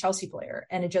player, as a Chelsea player.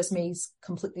 And it just makes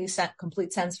complete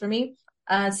sense for me.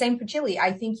 Same for Chile.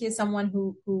 I think he is someone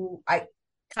who I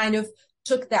kind of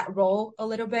took that role a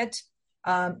little bit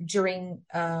during,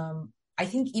 I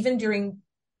think even during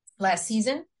last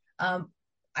season,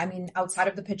 outside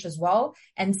of the pitch as well.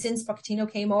 And since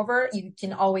Pochettino came over, you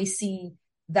can always see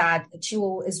that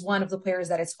Chilwell is one of the players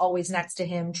that is always next to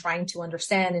him, trying to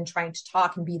understand and trying to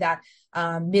talk and be that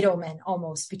middleman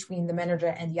almost between the manager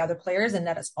and the other players. And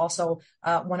that is also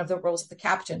one of the roles of the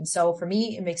captain. So for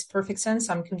me, it makes perfect sense.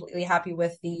 I'm completely happy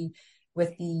with the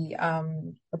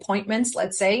appointments,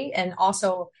 let's say. And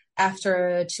also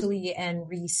after Chile and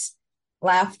Reece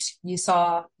left, you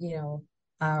saw,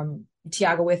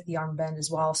 Thiago with the armband as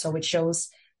well. So it shows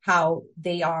how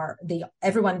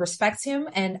everyone respects him.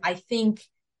 And I think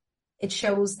it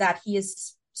shows that he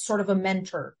is sort of a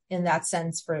mentor in that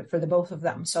sense for the both of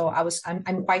them. So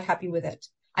I'm quite happy with it.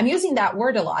 I'm using that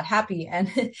word a lot, happy. And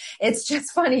it's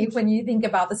just funny when you think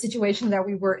about the situation that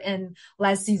we were in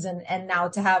last season and now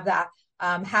to have that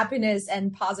happiness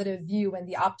and positive view and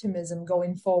the optimism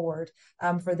going forward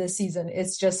for this season.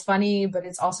 It's just funny, but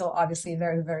it's also obviously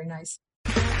very, very nice.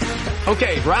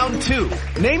 Okay, round two.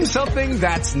 Name something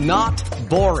that's not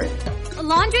boring. A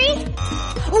laundry?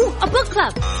 Ooh, a book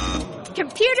club.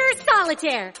 Computer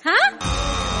solitaire, huh?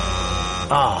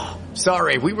 Ah,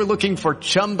 sorry, we were looking for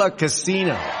Chumba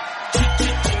Casino.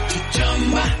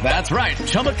 That's right,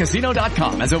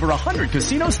 ChumbaCasino.com has over 100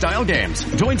 casino-style games.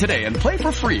 Join today and play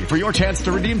for free for your chance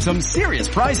to redeem some serious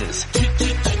prizes.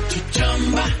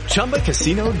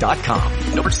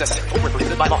 ChumbaCasino.com. No purchase necessary. Void where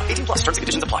prohibited by law. 18+ terms and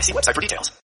conditions apply. See website for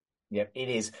details. Yeah, it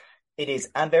is.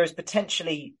 And there is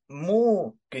potentially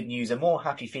more good news and more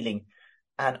happy feeling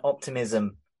and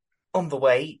optimism on the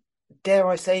way. Dare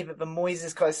I say that the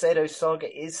Moises Caicedo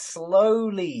saga is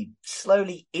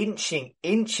slowly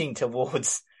inching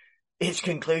towards its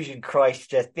conclusion.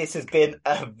 Christ, Jess, this has been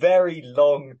a very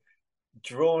long,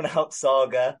 drawn-out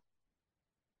saga.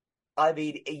 I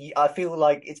mean, I feel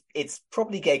like it's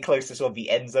probably getting close to sort of the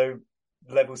Enzo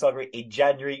level saga in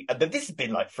January, but this has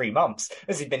been like 3 months.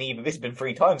 This has been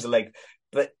 3 times the length.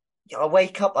 But I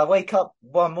wake up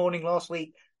one morning last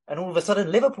week, and all of a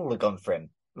sudden Liverpool have gone for him.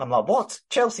 And I'm like, what?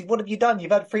 Chelsea, what have you done?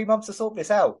 You've had 3 months to sort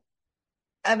this out.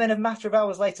 And then a matter of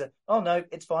hours later, oh no,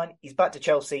 it's fine. He's back to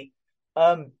Chelsea.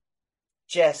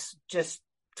 Jess, just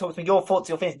talk to me. Your thoughts,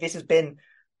 your feelings. This has been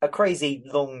a crazy,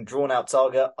 long, drawn-out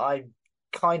saga. I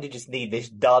kind of just need this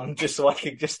done just so I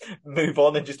can just move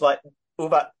on and just like all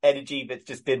that energy that's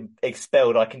just been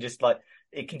expelled. I can just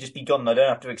it can just be gone. I don't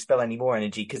have to expel any more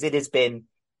energy because it has been,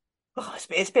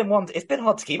 it's been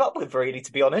hard to keep up with, really,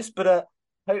 to be honest. But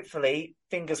hopefully,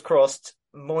 fingers crossed,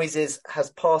 Moises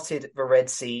has parted the Red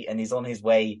Sea and is on his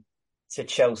way to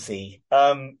Chelsea.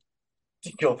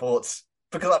 Your thoughts?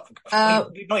 Because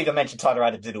we've not even mentioned Tyler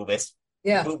Adams did all this.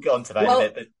 Yeah. We'll get on to that in a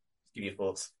bit, but give your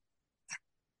thoughts.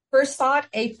 First thought,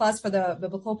 A+ for the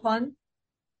biblical pun.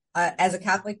 As a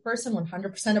Catholic person,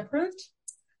 100% approved.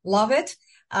 Love it.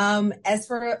 As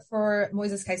for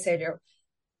Moises Caicedo,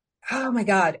 oh my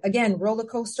God, again, roller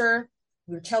coaster.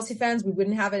 We were Chelsea fans. We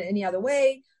wouldn't have it any other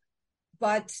way.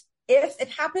 But if it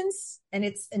happens, and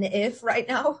it's an if right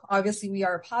now, obviously we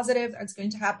are positive it's going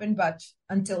to happen, but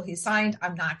until he's signed,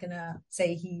 I'm going to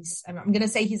say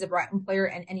he's a Brighton player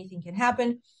and anything can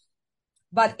happen.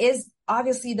 But is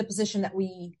obviously the position that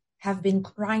we have been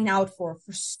crying out for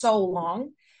so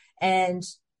long. And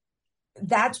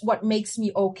that's what makes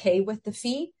me okay with the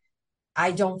fee.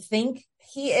 I don't think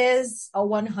he is a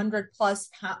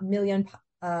 100+ million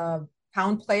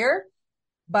pound player,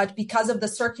 but because of the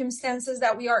circumstances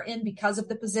that we are in, because of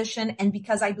the position, and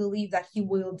because I believe that he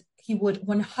would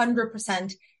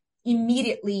 100%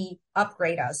 immediately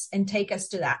upgrade us and take us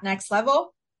to that next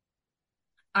level,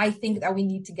 I think that we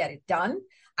need to get it done.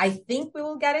 I think we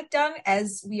will get it done.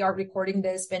 As we are recording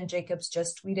this, Ben Jacobs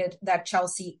just tweeted that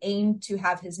Chelsea aimed to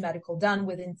have his medical done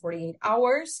within 48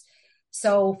 hours.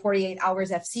 So 48 hours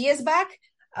FC is back.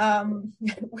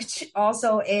 which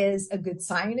also is a good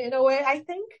sign in a way, I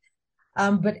think.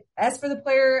 But as for the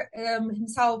player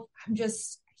himself,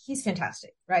 he's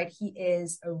fantastic, right? He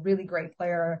is a really great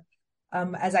player.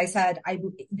 As I said,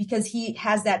 because he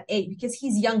has that age, because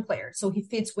he's a young player, so he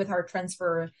fits with our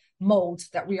transfer mold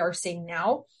that we are seeing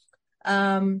now.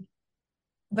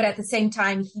 But at the same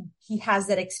time, he has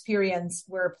that experience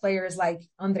where players like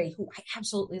Andre, who I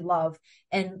absolutely love,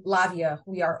 and Lavia,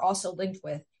 who we are also linked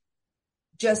with,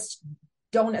 just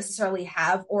don't necessarily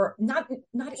have, or not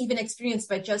even experience,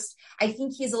 but just, I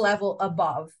think he's a level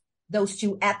above those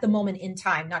two at the moment in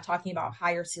time, not talking about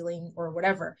higher ceiling or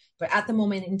whatever, but at the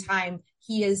moment in time,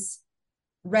 he is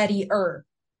readier,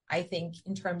 I think,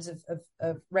 in terms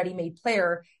of ready-made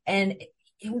player. And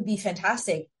it would be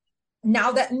fantastic.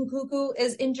 Now that Nkunku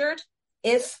is injured,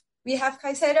 if we have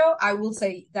Caicedo, I will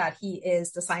say that he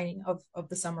is the signing of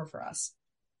the summer for us.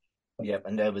 Yep,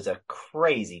 and there was a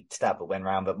crazy stat that went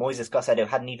around, but Moises Caicedo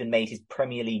hadn't even made his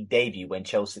Premier League debut when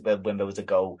there was a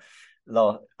goal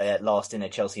last in a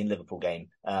Chelsea and Liverpool game,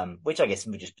 which I guess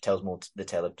just tells more the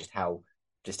tale of just how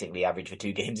distinctly average the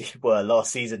two games were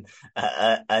last season,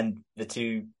 and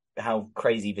how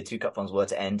crazy the two cup finals were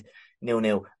to end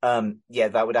 0-0. Yeah,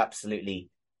 that would absolutely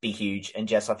be huge. And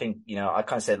Jess, I think, I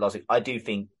kind of said last week, I do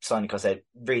think signing Caicedo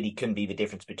really couldn't be the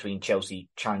difference between Chelsea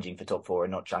challenging for top four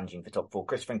and not challenging for top four.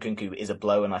 Christopher Nkunku is a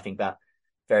blow, and I think that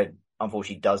very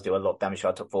unfortunately does do a lot of damage to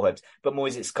our top four hopes. But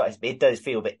it does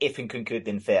feel that if Nkunku had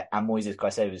been fit and Moises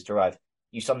Caicedo was to arrive,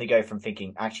 you suddenly go from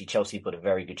thinking, actually, Chelsea put a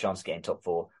very good chance of getting top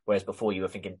four, whereas before you were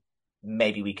thinking,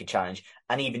 maybe we could challenge.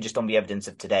 And even just on the evidence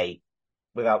of today,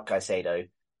 without Caicedo,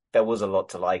 there was a lot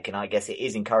to like, and I guess it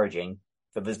is encouraging.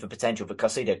 There's the potential for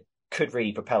Caicedo could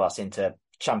really propel us into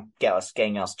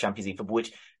getting us Champions League football,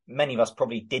 which many of us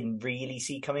probably didn't really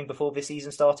see coming before this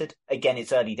season started. Again,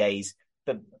 it's early days,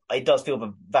 but it does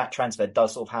feel that transfer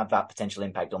does sort of have that potential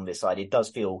impact on this side. It does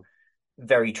feel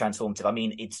very transformative. I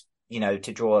mean, it's,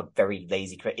 to draw a very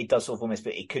lazy, it does sort of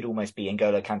it could almost be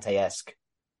N'Golo Kante-esque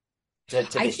to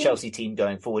this Chelsea team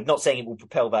going forward. Not saying it will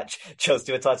propel that Chelsea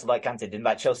to a title like Kante did.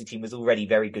 That Chelsea team was already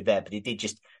very good there, but it did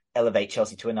just elevate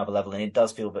Chelsea to another level. And it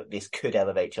does feel that this could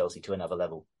elevate Chelsea to another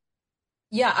level.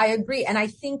 Yeah, I agree. And I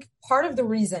think part of the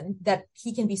reason that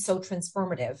he can be so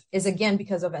transformative is, again,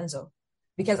 because of Enzo.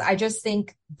 Because I just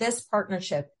think this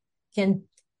partnership can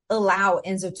allow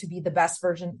Enzo to be the best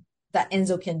version that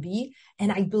Enzo can be.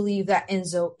 And I believe that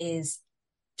Enzo is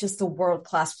just a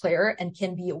world-class player and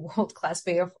can be a world-class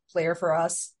player for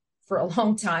us for a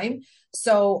long time.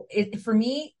 So for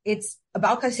me, it's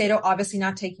about Caicedo, obviously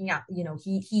not taking out,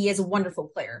 he is a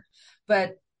wonderful player,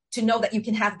 but to know that you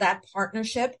can have that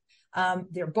partnership.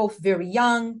 They're both very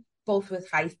young, both with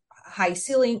high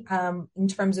ceiling, in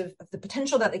terms of the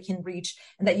potential that they can reach,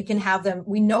 and that you can have them.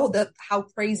 We know that how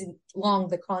crazy long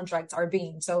the contracts are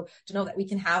being. So to know that we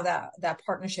can have that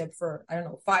partnership for,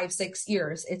 5-6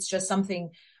 years, it's just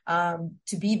something,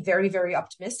 to be very, very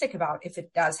optimistic about if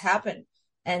it does happen.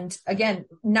 And again,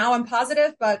 now I'm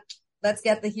positive, but let's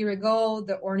get the here we go,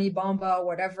 the Orni Bomba,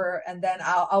 whatever. And then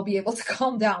I'll be able to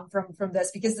calm down from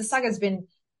this, because the saga has been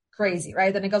crazy,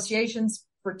 right? The negotiations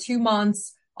for 2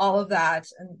 months, all of that,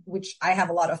 and which I have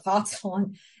a lot of thoughts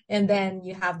on. And then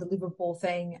you have the Liverpool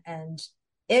thing. And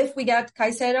if we get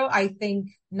Caicedo, I think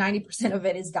 90% of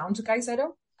it is down to Caicedo,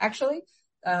 actually.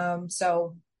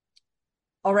 So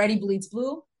already bleeds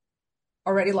blue,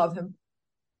 already love him.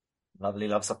 Lovely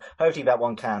love stuff. Hopefully that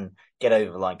one can get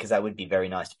over the line, because that would be very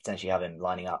nice to potentially have him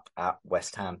lining up at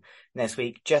West Ham next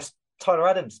week. Just Tyler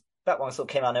Adams, that one sort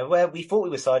of came out of nowhere. We thought we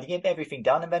were siding him, everything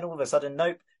done, and then all of a sudden,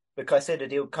 nope. The Caicedo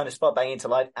deal kind of spot bang into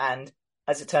life, and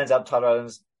as it turns out, Tyler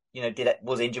Adams,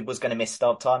 was injured, was going to miss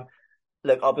start time.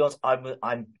 Look, I'll be honest,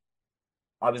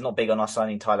 I was not big on us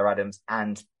signing Tyler Adams,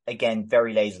 and again,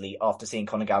 very lazily after seeing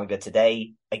Conor Gallagher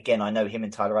today. Again, I know him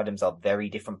and Tyler Adams are very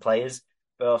different players.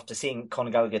 But after seeing Conor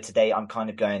Gallagher today, I'm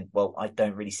kind of going, well, I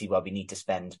don't really see why we need to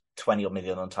spend 20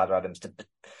 million on Tyler Adams to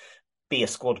be a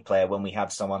squad player when we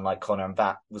have someone like Conor, and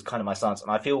that was kind of my stance.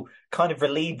 And I feel kind of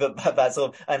relieved that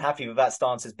sort of, and happy that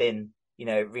stance has been,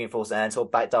 reinforced and sort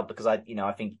of backed up, because I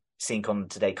think seeing Conor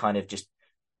today kind of just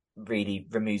really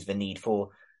removes the need for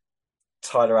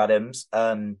Tyler Adams.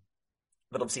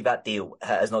 But obviously that deal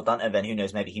has not done, and then who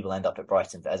knows, maybe he will end up at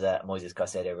Brighton as a Moises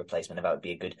Caicedo replacement, and that would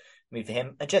be a good move for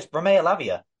him. And just Romeo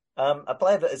Lavia, a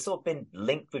player that has sort of been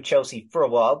linked with Chelsea for a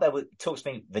while. There were talks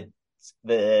being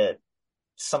the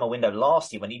summer window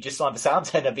last year when he just signed for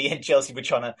Southampton, at the end Chelsea were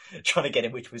trying to get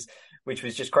him, which was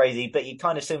just crazy. But you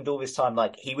kind of assumed all this time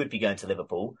like he would be going to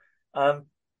Liverpool. But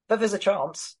there's a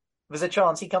chance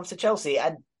he comes to Chelsea,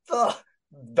 and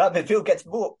that midfield gets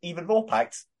even more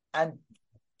packed. And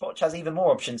Poch has even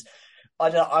more options. I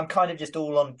don't know, I'm kind of just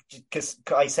all on, because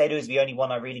Caicedo is the only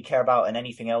one I really care about, and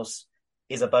anything else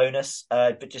is a bonus.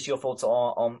 But just your thoughts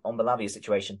on the Lavia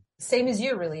situation. Same as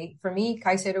you, really. For me,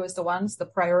 Caicedo is the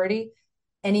priority.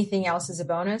 Anything else is a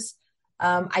bonus.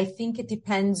 I think it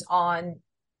depends on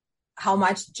how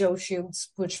much Joe Shields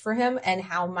push for him and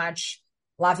how much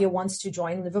Lavia wants to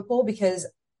join Liverpool, because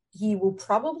he will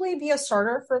probably be a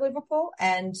starter for Liverpool.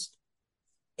 And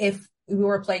if we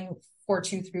were playing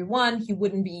 4-2-3-1, he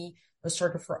wouldn't be a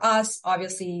starter for us.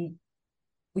 Obviously,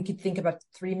 we could think about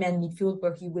 3-man midfield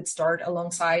where he would start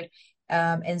alongside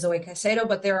Enzo and Caicedo,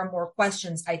 but there are more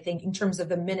questions, I think, in terms of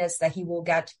the minutes that he will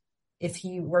get if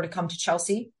he were to come to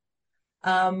Chelsea.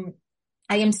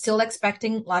 I am still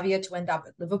expecting Lavia to end up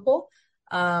at Liverpool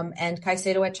and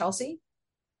Caicedo at Chelsea.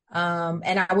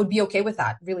 And I would be okay with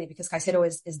that, really, because Caicedo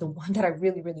is the one that I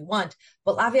really, really want.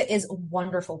 But Lavia is a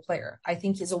wonderful player. I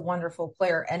think he's a wonderful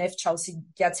player. And if Chelsea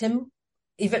gets him,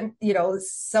 even,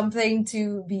 something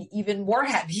to be even more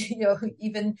happy,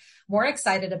 even more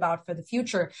excited about for the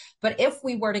future. But if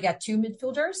we were to get two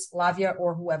midfielders, Lavia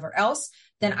or whoever else,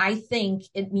 then I think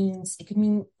it could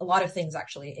mean a lot of things,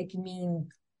 actually. It can mean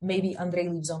maybe Andre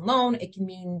leaves on loan. It can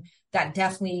mean that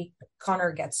definitely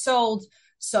Connor gets sold.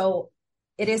 So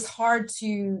it is hard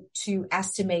to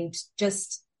estimate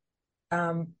just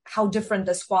how different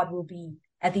the squad will be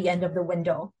at the end of the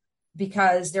window,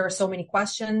 because there are so many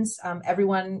questions.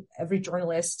 Every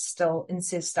journalist still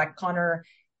insists that Connor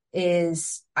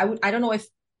is, I don't know if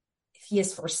he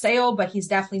is for sale, but he's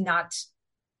definitely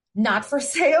not for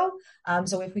sale.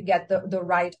 So if we get the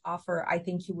right offer, I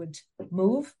think he would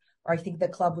move, or I think the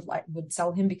club would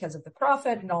sell him because of the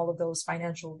profit and all of those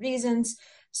financial reasons.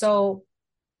 So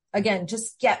again,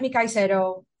 just get me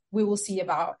Caicedo. We will see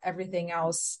about everything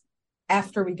else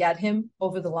after we get him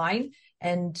over the line.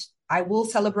 And I will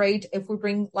celebrate if we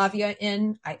bring Lavia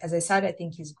in. As I said, I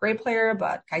think he's a great player,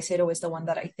 but Caicedo is the one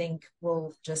that I think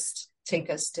will just take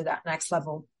us to that next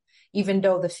level, even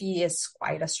though the fee is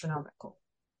quite astronomical.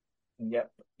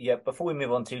 Yep. Before we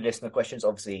move on to listener questions,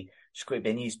 obviously, just quick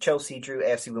bit of news. Chelsea drew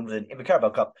AFC Wimbledon in the Carabao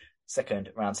Cup second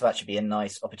round, so that should be a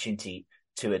nice opportunity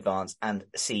to advance and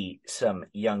see some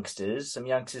youngsters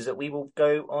that we will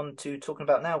go on to talking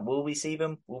about now. Will we see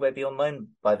them? Will they be on loan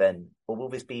by then? Or will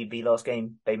this be the last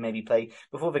game they maybe play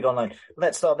before they go on loan?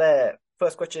 Let's start there.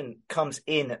 First question comes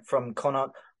in from Connor.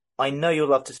 I know you'll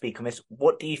love to speak on this.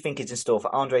 What do you think is in store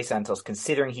for Andre Santos,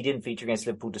 considering he didn't feature against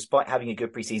Liverpool despite having a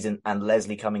good preseason and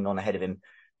Leslie coming on ahead of him?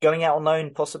 Going out on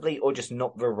loan, possibly, or just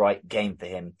not the right game for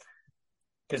him?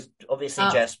 Because obviously,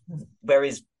 Jess, where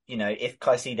is, if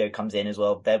Caicedo comes in as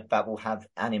well, that will have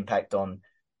an impact on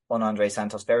Andre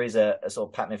Santos. There is a sort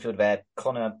of packed midfield there.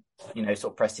 Connor, sort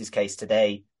of pressed his case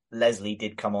today. Leslie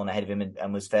did come on ahead of him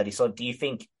and was fairly solid. Do you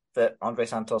think that Andre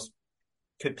Santos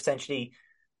could potentially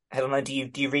head on loan? Do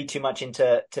you read too much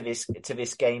into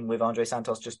this game with Andre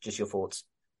Santos? Just your thoughts.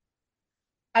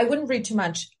 I wouldn't read too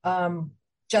much,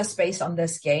 just based on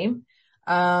this game.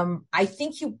 I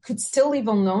think you could still leave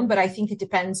on loan, but I think it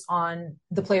depends on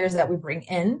the players that we bring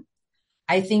in.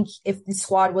 I think if the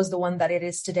squad was the one that it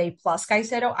is today plus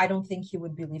Caicedo, I don't think he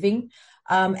would be leaving.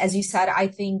 As you said, I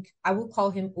think I will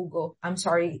call him Hugo. I'm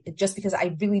sorry, just because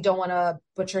I really don't want to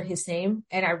butcher his name,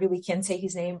 and I really can't say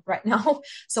his name right now,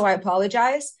 so I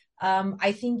apologize.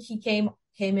 I think he came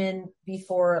in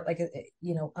before,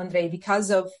 Andre,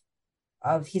 because of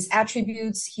his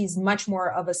attributes. He's much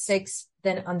more of a 6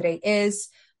 than Andre is.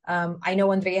 I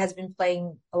know Andre has been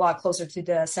playing a lot closer to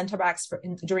the center backs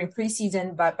during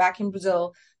preseason, but back in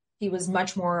Brazil, he was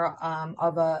much more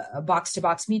of a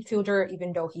box-to-box midfielder,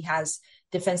 even though he has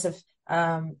defensive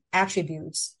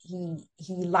attributes. He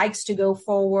likes to go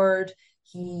forward.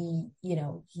 He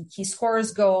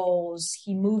scores goals.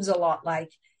 He moves a lot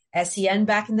like SEN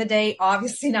back in the day,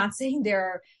 obviously not saying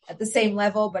they're at the same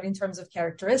level, but in terms of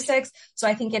characteristics. So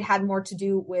I think it had more to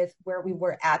do with where we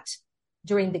were at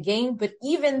during the game. But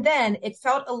even then, it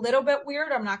felt a little bit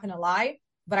weird, I'm not going to lie.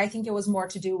 But I think it was more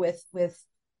to do with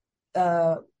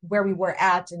where we were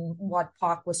at and what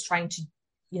Poch was trying to,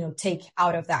 take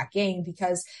out of that game.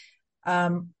 Because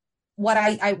what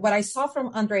I saw from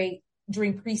Andre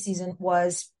during preseason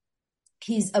was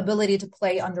his ability to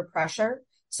play under pressure.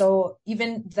 So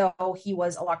even though he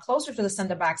was a lot closer to the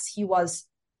center backs, he was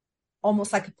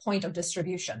almost like a point of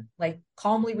distribution, like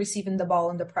calmly receiving the ball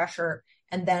under pressure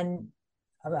and then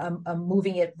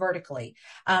moving it vertically.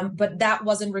 But that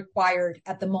wasn't required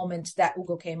at the moment that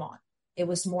Hugo came on. It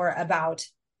was more about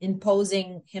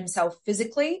imposing himself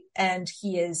physically. And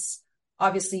he is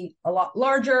obviously a lot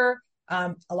larger,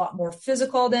 a lot more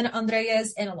physical than Andre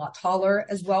is, and a lot taller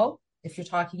as well. If you're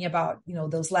talking about,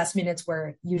 those last minutes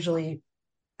where usually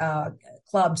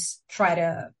clubs try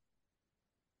to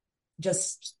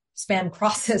just spam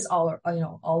crosses all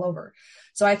over.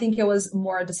 So I think it was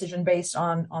more a decision based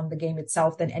on the game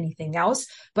itself than anything else.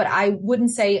 But I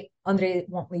wouldn't say Andre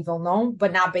won't leave alone,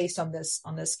 but not based on this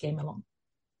game alone.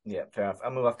 Yeah, fair enough.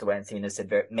 And we'll have to wait and see. And as I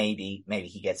said, maybe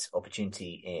he gets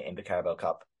opportunity in the Carabao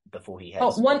Cup before he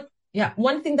heads.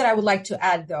 One thing that I would like to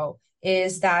add though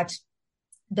is that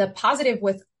the positive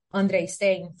with Andre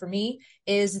staying for me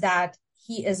is that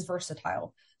he is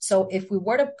versatile. So if we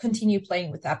were to continue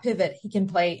playing with that pivot, he can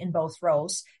play in both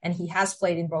roles, and he has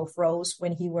played in both roles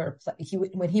when he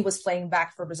was playing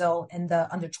back for Brazil in the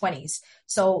under-20s.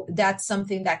 So that's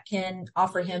something that can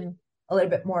offer him a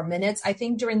little bit more minutes, I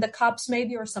think, during the cups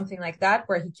maybe, or something like that,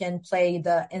 where he can play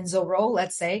the Enzo role,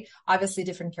 let's say. Obviously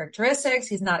different characteristics.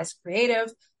 He's not as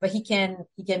creative, but he can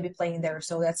be playing there.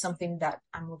 So that's something that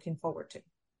I'm looking forward to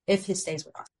if he stays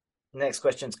with us. Next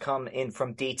questions come in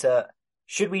from Dieter.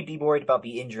 Should we be worried about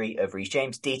the injury of Reece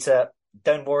James? Dieter,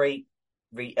 don't worry.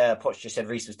 Poch just said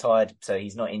Reece was tired, so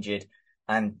he's not injured.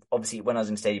 And obviously, when I was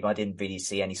in the stadium, I didn't really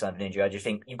see any sign of an injury. I just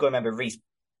think you've got to remember Reece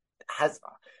has,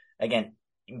 again,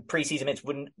 in pre-season minutes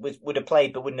would have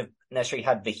played, but wouldn't have necessarily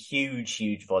had the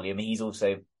huge volume. He's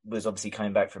also was obviously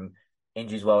coming back from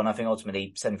injury as well. And I think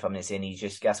ultimately, 75 minutes in, he's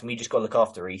just gassed. And we just got to look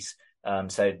after Reece.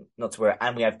 So not to worry.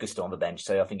 And we have Gusto on the bench.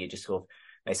 So I think it just sort of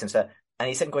makes sense there. And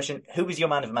his second question, who was your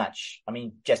man of the match? I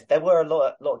mean, Jess, there were a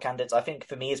lot of candidates. I think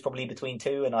for me, it's probably between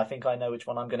two, and I think I know which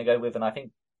one I'm going to go with. And I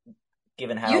think,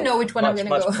 given how you know which one I'm going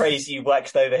to go, much praise you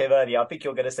waxed over him earlier, I think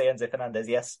you're going to say Enzo Fernandez.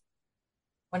 Yes,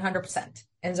 100%.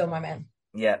 Enzo, my man.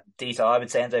 Yeah, Dieter, I would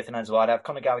say Enzo Fernandez. Well, I'd have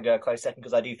Conor Gallagher a close second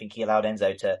because I do think he allowed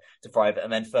Enzo to thrive.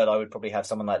 And then third, I would probably have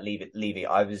someone like Levy.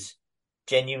 I was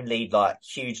genuinely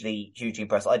hugely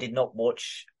impressed. I've not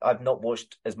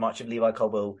watched as much of Levi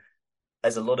Colwill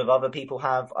as a lot of other people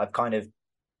have. I've kind of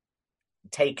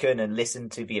taken and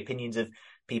listened to the opinions of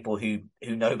people who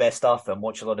know their stuff and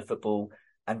watch a lot of football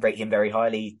and rate him very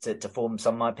highly to form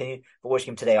some of my opinion. But watching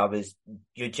him today,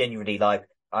 you're genuinely like,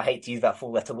 I hate to use that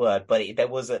 4-letter word, but there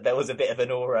was a bit of an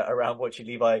aura around watching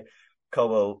Levi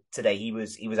Colwill today. He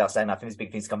was outstanding. I think there's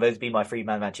big things to come. Those would be my 3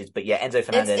 man matches. But yeah, Enzo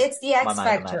Fernandez. It's the X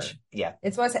factor. Yeah.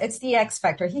 It's the X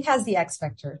factor. He has the X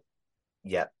factor.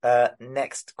 Yeah.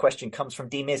 Next question comes from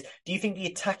D Miz. Do you think the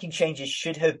attacking changes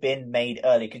should have been made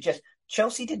earlier? Because just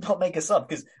Chelsea did not make a sub.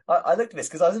 Because I looked at this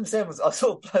because I was in the same. I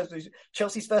saw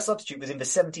Chelsea's first substitute was in the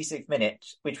 76th minute,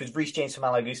 which was Reece James for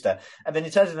Malo Gusto. And then in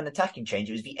terms of an attacking change,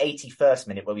 it was the 81st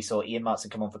minute where we saw Ian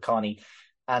Martin come on for Carney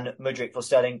and Mudryk for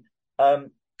Sterling.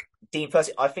 Dean,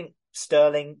 firstly, I think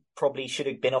Sterling probably should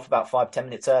have been off about 5-10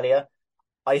 minutes earlier.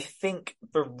 I think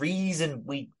the reason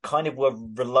we kind of were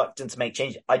reluctant to make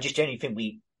changes, I just genuinely think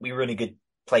we were in a good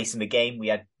place in the game. We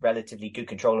had relatively good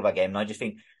control of our game. And I just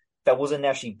think there wasn't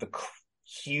actually the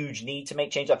huge need to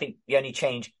make change. I think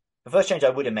the first change I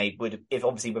would have made if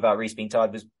obviously without Reece being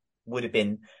tired, would have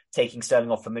been taking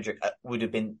Sterling off for Mudryk, would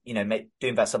have been,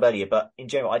 doing that sub earlier. But in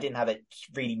general, I didn't have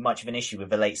really much of an issue with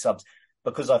the late subs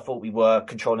because I thought we were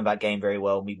controlling that game very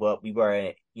well. We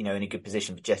were in a good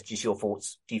position. But just your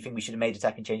thoughts. Do you think we should have made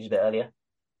attacking changes a bit earlier?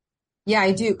 Yeah,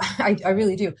 I do. I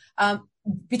really do.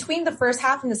 Between the first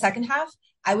half and the second half,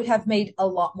 I would have made a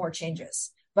lot more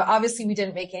changes. But obviously, we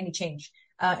didn't make any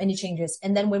changes.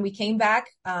 And then when we came back,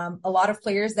 a lot of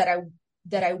players that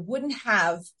I wouldn't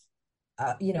have,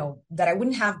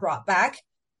 brought back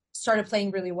started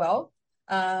playing really well.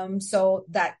 So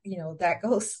that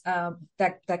goes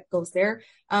there.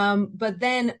 But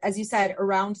then, as you said,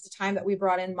 around the time that we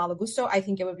brought in Malo Gusto, I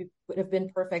think it would have been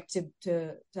perfect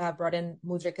to have brought in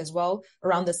Mudryk as well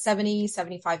around the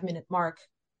 75 minute mark.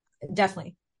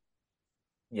 Definitely.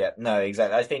 Yeah, no,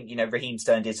 exactly. I think, Raheem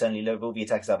Sterling did certainly look, all the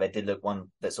attackers out there did look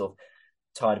one that sort of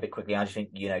tired a bit quickly. I just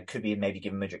think, could be maybe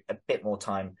giving Mudryk a bit more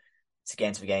time to get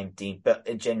into the game, Dean.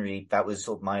 But generally, that was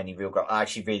sort of my only real growth. I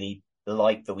actually really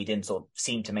like that we didn't sort of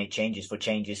seem to make changes for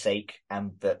change's sake,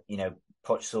 and that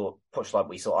Poch like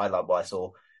we saw, I like what I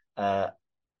saw.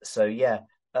 So yeah.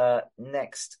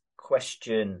 Next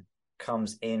question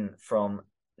comes in from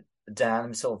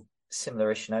Dan, sort of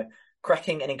similar-ish note.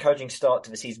 Cracking and encouraging start to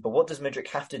the season, but what does Mudryk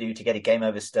have to do to get a game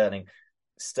over Sterling?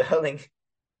 Sterling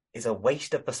is a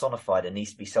waster personified and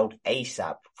needs to be sold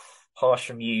ASAP. Harsh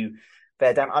from you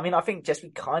there, Dan. I mean, I think just we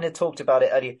kind of talked about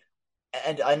it earlier.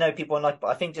 And I know people are like, but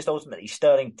I think just ultimately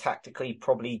Sterling tactically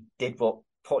probably did what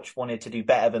Poch wanted to do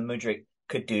better than Mudryk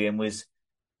could do, and was,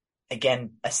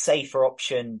 again, a safer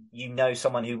option.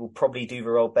 Someone who will probably do the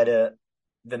role better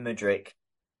than Mudryk.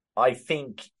 I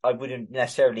think I wouldn't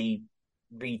necessarily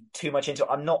read too much into it.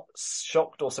 I'm not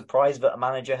shocked or surprised that a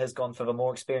manager has gone for the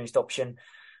more experienced option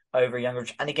over a younger.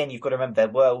 And again, you've got to remember there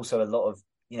were also a lot of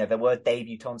there were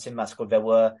debutants in that squad, there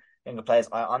were younger players.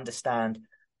 I understand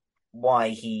why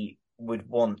he would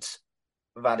want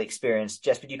that experience.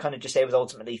 Jess, would you kind of just say it was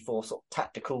ultimately for sort of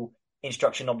tactical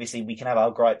instruction? Obviously, we can have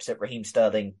our gripes at Raheem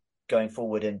Sterling going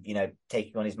forward and,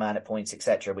 taking on his man at points,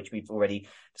 etc., which we've already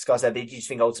discussed there. But do you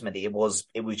think ultimately it was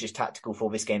just tactical for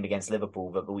this game against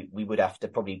Liverpool, but we would have to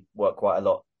probably work quite a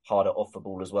lot harder off the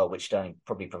ball as well, which Sterling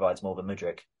probably provides more than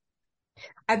Mudryk?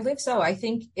 I believe so. I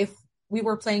think if we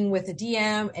were playing with a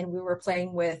DM and we were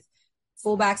playing with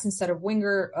fullbacks instead of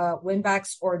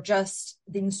wingbacks, or just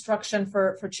the instruction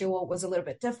for Chilwell was a little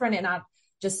bit different and not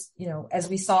just, as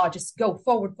we saw, just go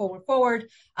forward.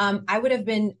 I would have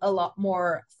been a lot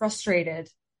more frustrated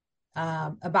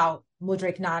about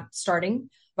Mudryk not starting,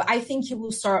 but I think he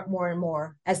will start more and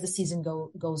more as the season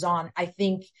goes on. I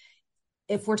think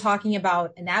if we're talking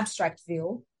about an abstract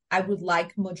view, I would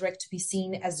like Mudryk to be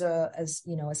seen as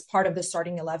part of the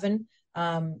starting 11.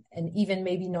 And even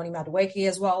maybe Noni Madueke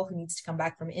as well, who needs to come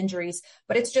back from injuries.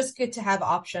 But it's just good to have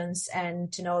options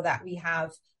and to know that we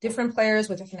have different players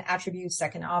with different attributes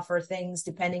that can offer things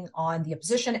depending on the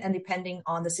opposition and depending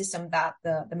on the system that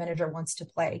the manager wants to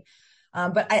play.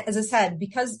 But as I said,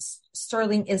 because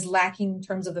Sterling is lacking in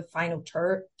terms of the final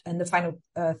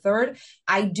third,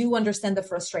 I do understand the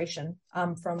frustration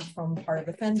from part of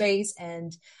the fan base,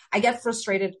 and I get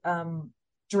frustrated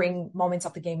during moments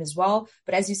of the game as well.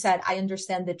 But as you said, I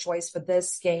understand the choice for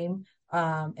this game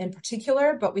in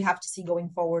particular, but we have to see going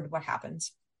forward what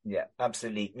happens. Yeah,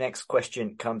 absolutely. Next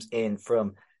question comes in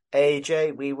from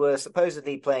AJ. We were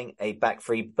supposedly playing a back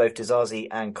three. Both Dizazi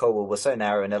and Colwell were so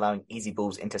narrow and allowing easy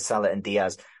balls into Salah and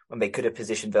Diaz when they could have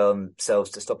positioned themselves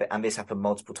to stop it. And this happened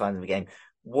multiple times in the game.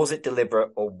 Was it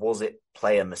deliberate or was it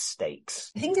player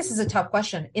mistakes? I think this is a tough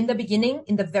question. In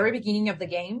the very beginning of the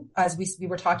game, as we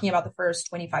were talking about the first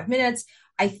 25 minutes,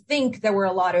 I think there were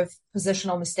a lot of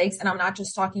positional mistakes. And I'm not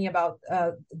just talking about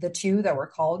the two that were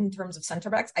called in terms of center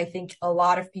backs. I think a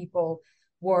lot of people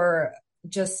were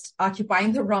just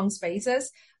occupying the wrong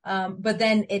spaces. But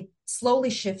then it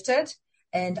slowly shifted.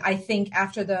 And I think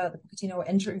after the Pochettino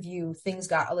interview, things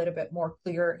got a little bit more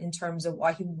clear in terms of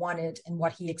what he wanted and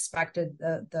what he expected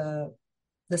the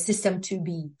system to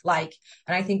be like.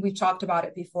 And I think we've talked about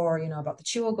it before, about the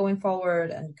Chilwell going forward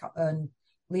and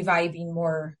Levi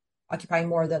occupying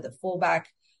more the fullback.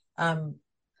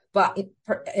 But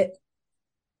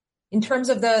in terms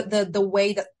of the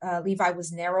way that Levi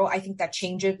was narrow, I think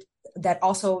that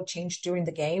also changed during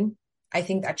the game. I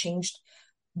think that changed.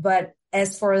 But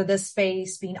as for the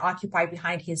space being occupied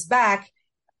behind his back,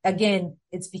 again,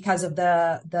 it's because of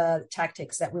the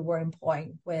tactics that we were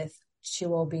employing with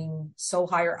Chilwell being so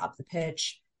higher up the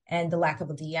pitch and the lack of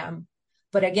a DM.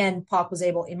 But again, Pop was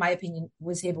able, in my opinion,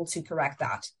 to correct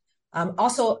that.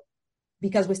 Also,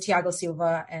 because with Thiago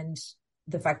Silva and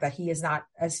the fact that he is not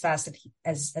as fast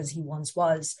as he once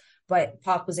was, but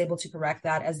Pop was able to correct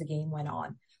that as the game went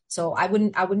on. So I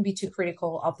wouldn't be too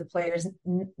critical of the players,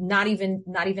 not even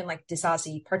like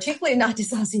Disasi, particularly not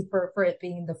Disasi for it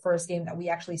being the first game that we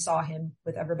actually saw him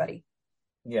with everybody.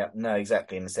 Yeah, no,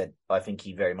 exactly. And I said, I think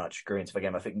he very much grew into the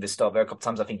game. I think the start, there were a couple of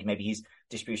times, I think maybe his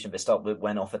distribution at the start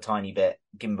went off a tiny bit,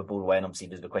 giving the ball away, and obviously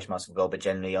there's the question marks for goal. But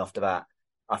generally after that,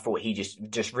 I thought he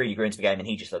just really grew into the game, and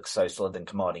he just looked so solid and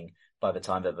commanding by the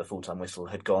time that the full-time whistle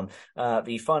had gone.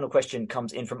 The final question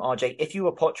comes in from RJ. If you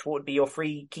were Poch, what would be your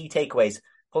 3 key takeaways,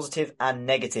 positive and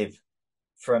negative,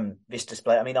 from this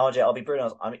display? I mean, RJ, I'll be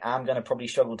brutally honest, I'm going to probably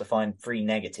struggle to find 3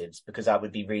 negatives, because that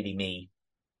would be really me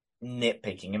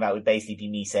nitpicking, and that would basically be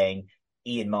me saying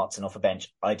Ian Martin off a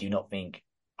bench, I do not think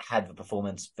had the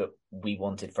performance that we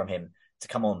wanted from him to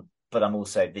come on. But I'm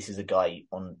also, this is a guy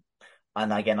on,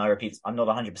 and again, I repeat, I'm not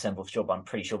 100% sure, but I'm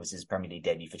pretty sure this is his Premier League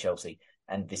debut for Chelsea,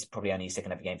 and this is probably only his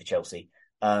second ever game for Chelsea.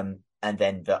 And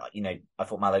then, I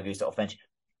thought Malo Gusto off bench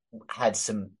had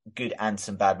some good and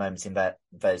some bad moments in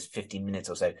those 15 minutes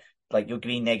or so. Like, you're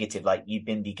being negative, like you've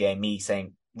been me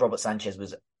saying Robert Sanchez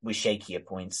was shaky at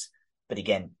points. But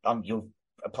again, you're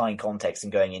applying context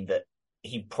and going in that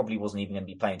he probably wasn't even going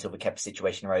to be playing until the Kepa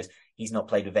situation arose. He's not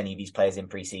played with any of these players in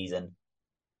pre-season.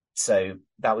 So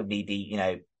that would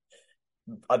be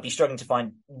I'd be struggling to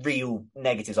find real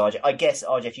negatives, RJ. I guess,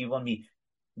 RJ, if you want me,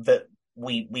 that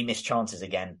we miss chances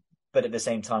again. But at the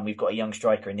same time, we've got a young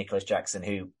striker in Nicholas Jackson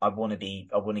who I want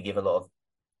to give a lot of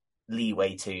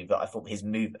leeway to. But I thought his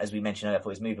move, as we mentioned earlier, I thought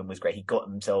his movement was great. He got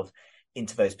himself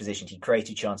into those positions. He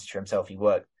created chances for himself. He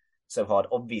worked so hard.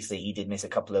 Obviously, he did miss a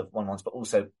couple of 1-1s, but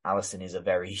also Alisson is a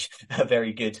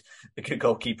very good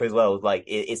goalkeeper as well. Like,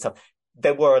 it's tough.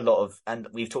 There were a lot of, and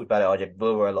we've talked about it, RJ,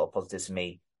 there were a lot of positives for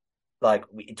me. Like,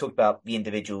 we talked about the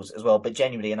individuals as well, but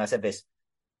genuinely, and I said this,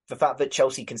 the fact that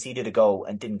Chelsea conceded a goal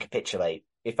and didn't capitulate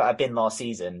if that had been last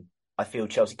season, I feel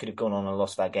Chelsea could have gone on and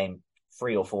lost that game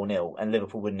 3 or 4-0, and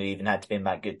Liverpool wouldn't have even had to be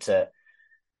that good to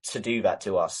do that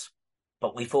to us.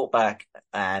 But we fought back,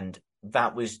 and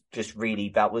that was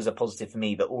a positive for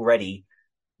me. But already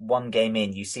one game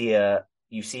in, you see a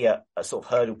sort of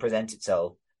hurdle present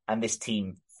itself, and this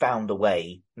team found a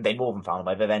way. They more than found a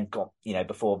way, but then got,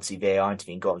 before obviously VAR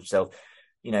intervened, got themselves,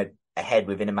 ahead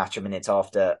within a matter of minutes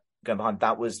after going behind.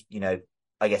 That was,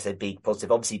 I guess a big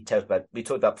positive. Obviously, we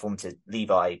talked about performances.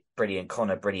 Levi, brilliant.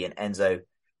 Connor, brilliant. Enzo,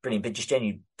 brilliant. But just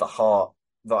genuinely the heart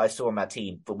that I saw in that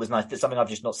team, but was nice. That's something I've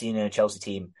just not seen in a Chelsea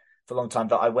team for a long time.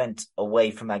 That I went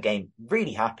away from that game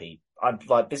really happy. I'm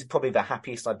like, this is probably the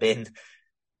happiest I've been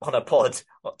on a pod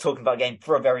talking about a game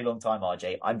for a very long time,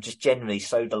 RJ. I'm just genuinely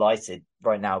so delighted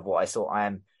right now with what I saw.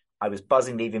 I was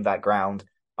buzzing leaving that ground.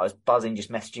 I was buzzing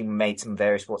just messaging mates in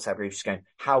various WhatsApp groups, just going,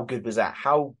 how good was that?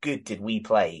 How good did we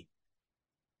play?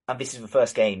 And this is the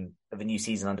first game of a new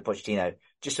season under Pochettino.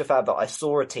 Just the fact that I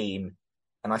saw a team,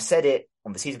 and I said it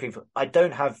on the season preview, I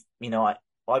don't have,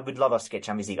 I would love us to get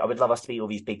Champions League. I would love us to beat all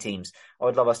these big teams. I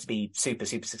would love us to be super,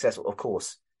 super successful, of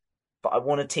course. But I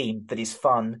want a team that is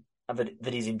fun and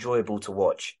that is enjoyable to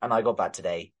watch. And I got that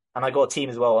today. And I got a team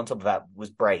as well, on top of that, was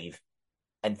brave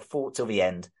and fought till the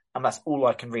end. And that's all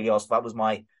I can really ask. That was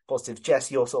my positive. Jess,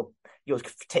 your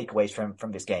takeaways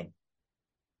from this game.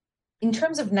 In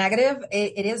terms of negative,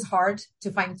 it is hard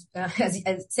to find,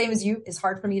 same as you, it's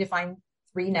hard for me to find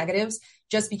 3 negatives,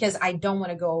 just because I don't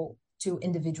want to go to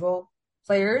individual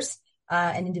players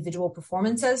and individual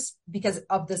performances because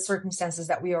of the circumstances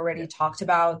that we already talked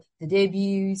about, the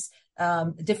debuts,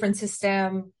 the different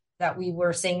system that we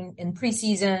were seeing in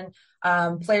preseason,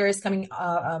 players coming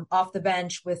off the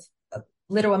bench with a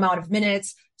little amount of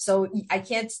minutes. So I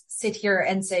can't sit here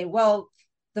and say, well,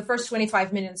 the first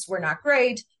 25 minutes were not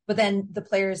great, but then the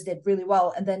players did really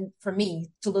well. And then for me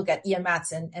to look at Ian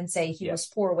Maatsen and say he was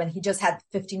poor when he just had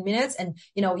 15 minutes and,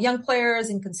 young players,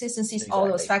 inconsistencies, all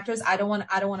those factors. I don't want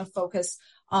to focus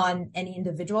on any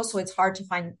individual. So it's hard to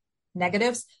find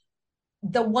negatives.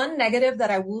 The one negative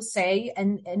that I will say,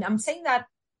 and I'm saying that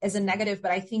as a negative,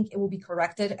 but I think it will be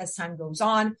corrected as time goes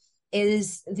on,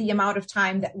 is the amount of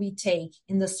time that we take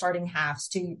in the starting halves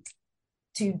to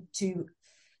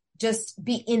just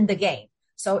be in the game.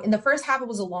 So in the first half, it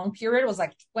was a long period. It was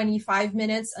like 25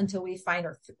 minutes until we find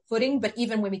our footing. But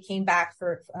even when we came back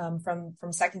from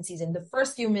second season, the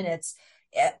first few minutes,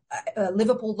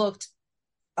 Liverpool looked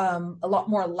a lot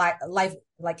more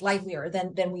livelier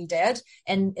than we did.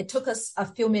 And it took us a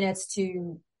few minutes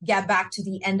to get back to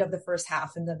the end of the first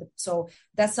half. And so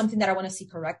that's something that I want to see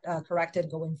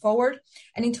corrected going forward.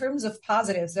 And in terms of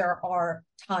positives, there are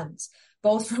tons,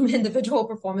 both from individual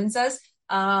performances,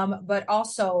 but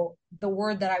also the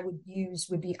word that I would use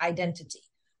would be identity.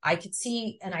 I could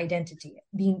see an identity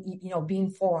being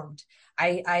formed.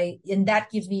 And that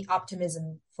gives me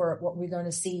optimism for what we're going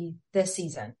to see this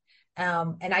season.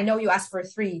 And I know you asked for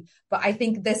 3, but I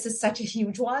think this is such a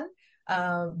huge one,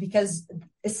 because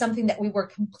it's something that we were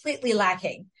completely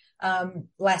lacking,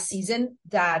 last season,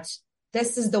 that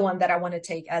this is the one that I want to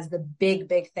take as the big,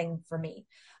 big thing for me.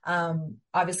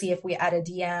 Obviously, if we add a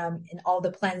DM and all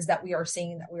the plans that we are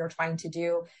seeing that we are trying to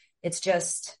do, it's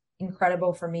just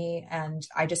incredible for me. And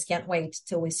I just can't wait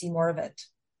till we see more of it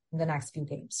in the next few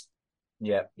games.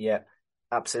 Yeah,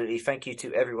 absolutely. Thank you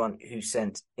to everyone who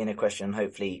sent in a question.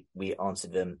 Hopefully we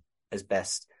answered them as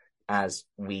best as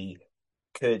we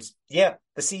could. Yeah,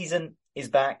 the season is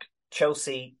back.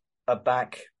 Chelsea are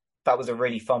back. That was a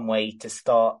really fun way to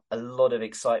start. A lot of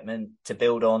excitement to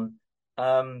build on.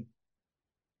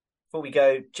 Before we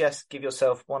go, Jess, give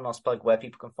yourself one last plug where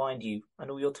people can find you and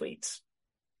all your tweets.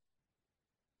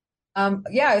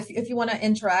 If you want to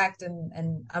interact,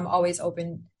 and I'm always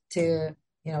open to,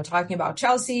 talking about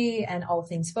Chelsea and all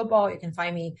things football, you can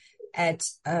find me at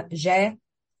 _Frota,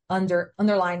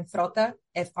 Frota.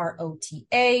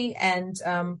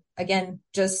 And again,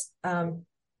 just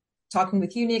talking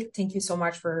with you, Nick. Thank you so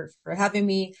much for having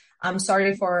me. I'm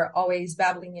sorry for always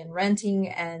babbling and ranting,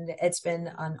 and it's been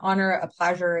an honor, a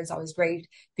pleasure. It's always great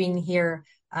being here.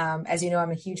 As you know,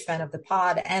 I'm a huge fan of the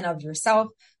pod and of yourself.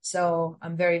 So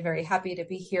I'm very, very happy to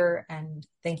be here, and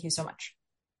thank you so much.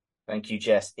 Thank you,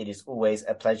 Jess. It is always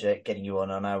a pleasure getting you on.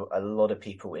 I know a lot of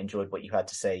people enjoyed what you had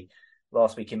to say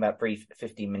last week in that brief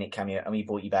 15-minute cameo, and we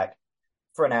brought you back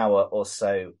for an hour or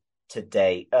so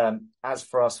today. As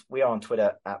for us, we are on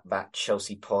Twitter at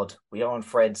 @TheChelseaPod. We are on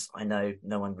Threads. I know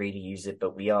no one really uses it,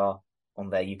 but we are on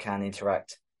there. You can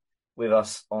interact with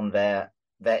us on there.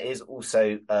 There is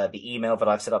also the email that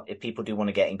I've set up if people do want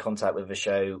to get in contact with the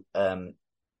show, and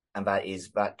that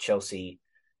is @TheChelseaPod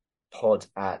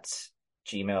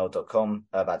 @gmail.com.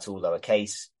 That's all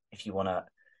lowercase. If you want to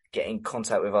get in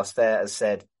contact with us there, as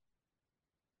said,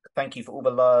 thank you for all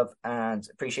the love and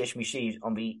appreciation we received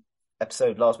on the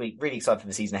episode last week. Really excited for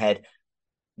the season ahead.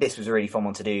 This was a really fun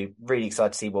one to do. Really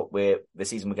excited to see what the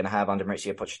season we're going to have under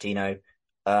Mauricio Pochettino.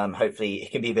 Hopefully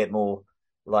it can be a bit more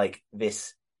like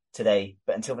this today.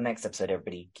 But until the next episode,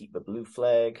 everybody, keep the blue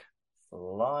flag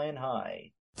flying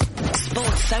high.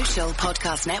 Sports Social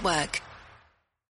Podcast Network.